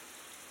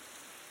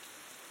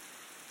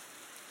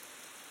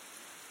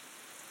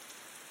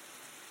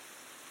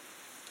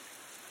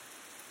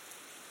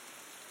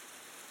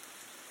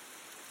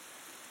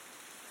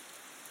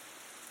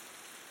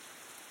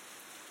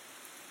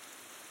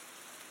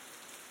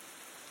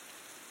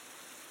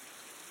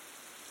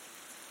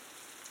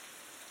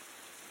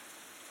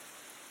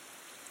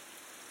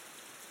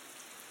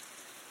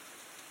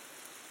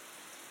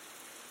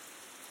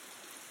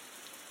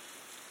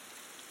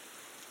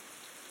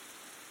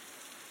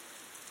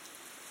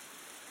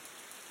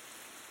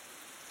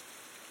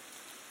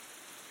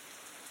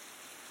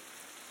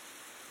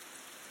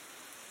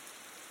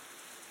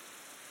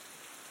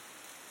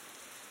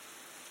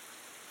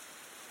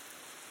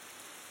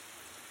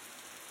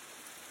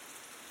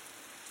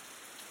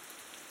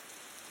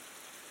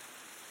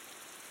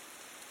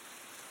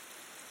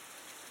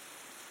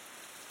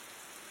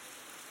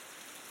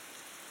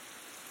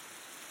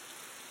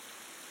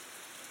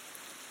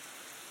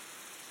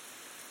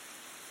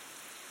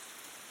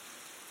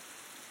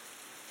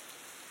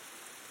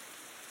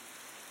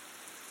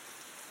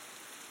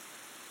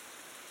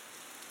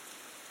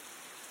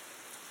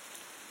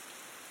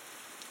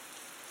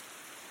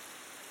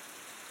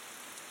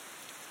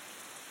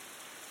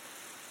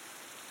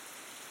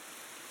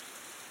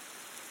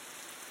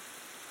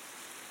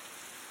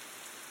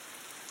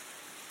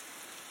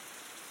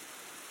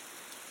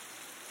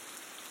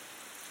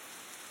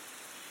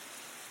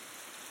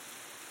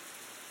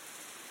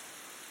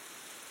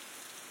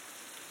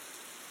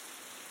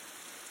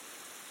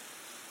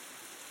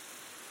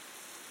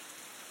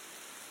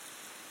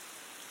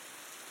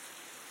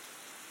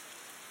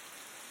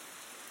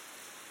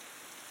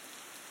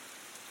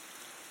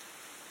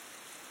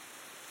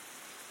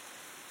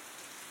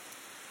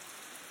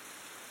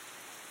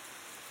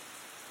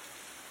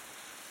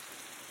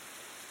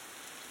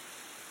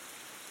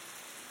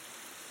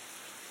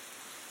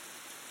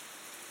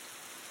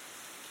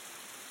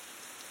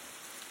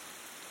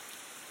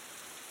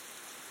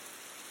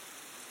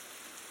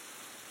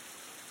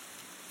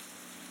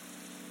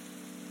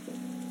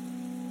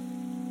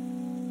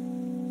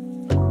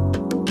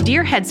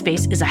 Dear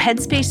Headspace is a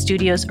Headspace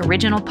Studios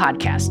original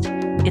podcast.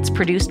 It's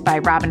produced by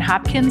Robin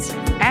Hopkins,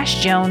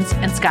 Ash Jones,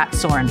 and Scott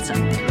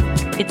Sorensen.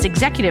 It's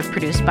executive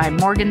produced by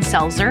Morgan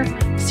Selzer,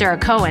 Sarah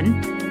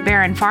Cohen,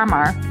 Baron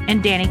Farmar,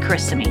 and Danny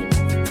Christamy.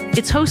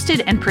 It's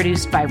hosted and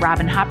produced by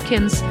Robin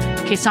Hopkins,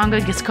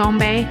 Kesanga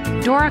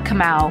Giscombe, Dora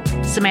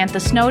Kamau, Samantha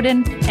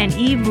Snowden, and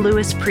Eve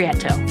Lewis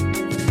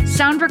Prieto.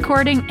 Sound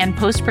recording and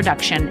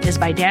post-production is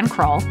by Dan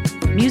Kroll.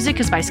 Music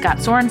is by Scott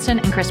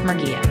Sorensen and Chris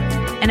Murguia.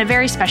 And a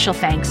very special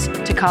thanks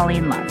to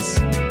Colleen Lutz.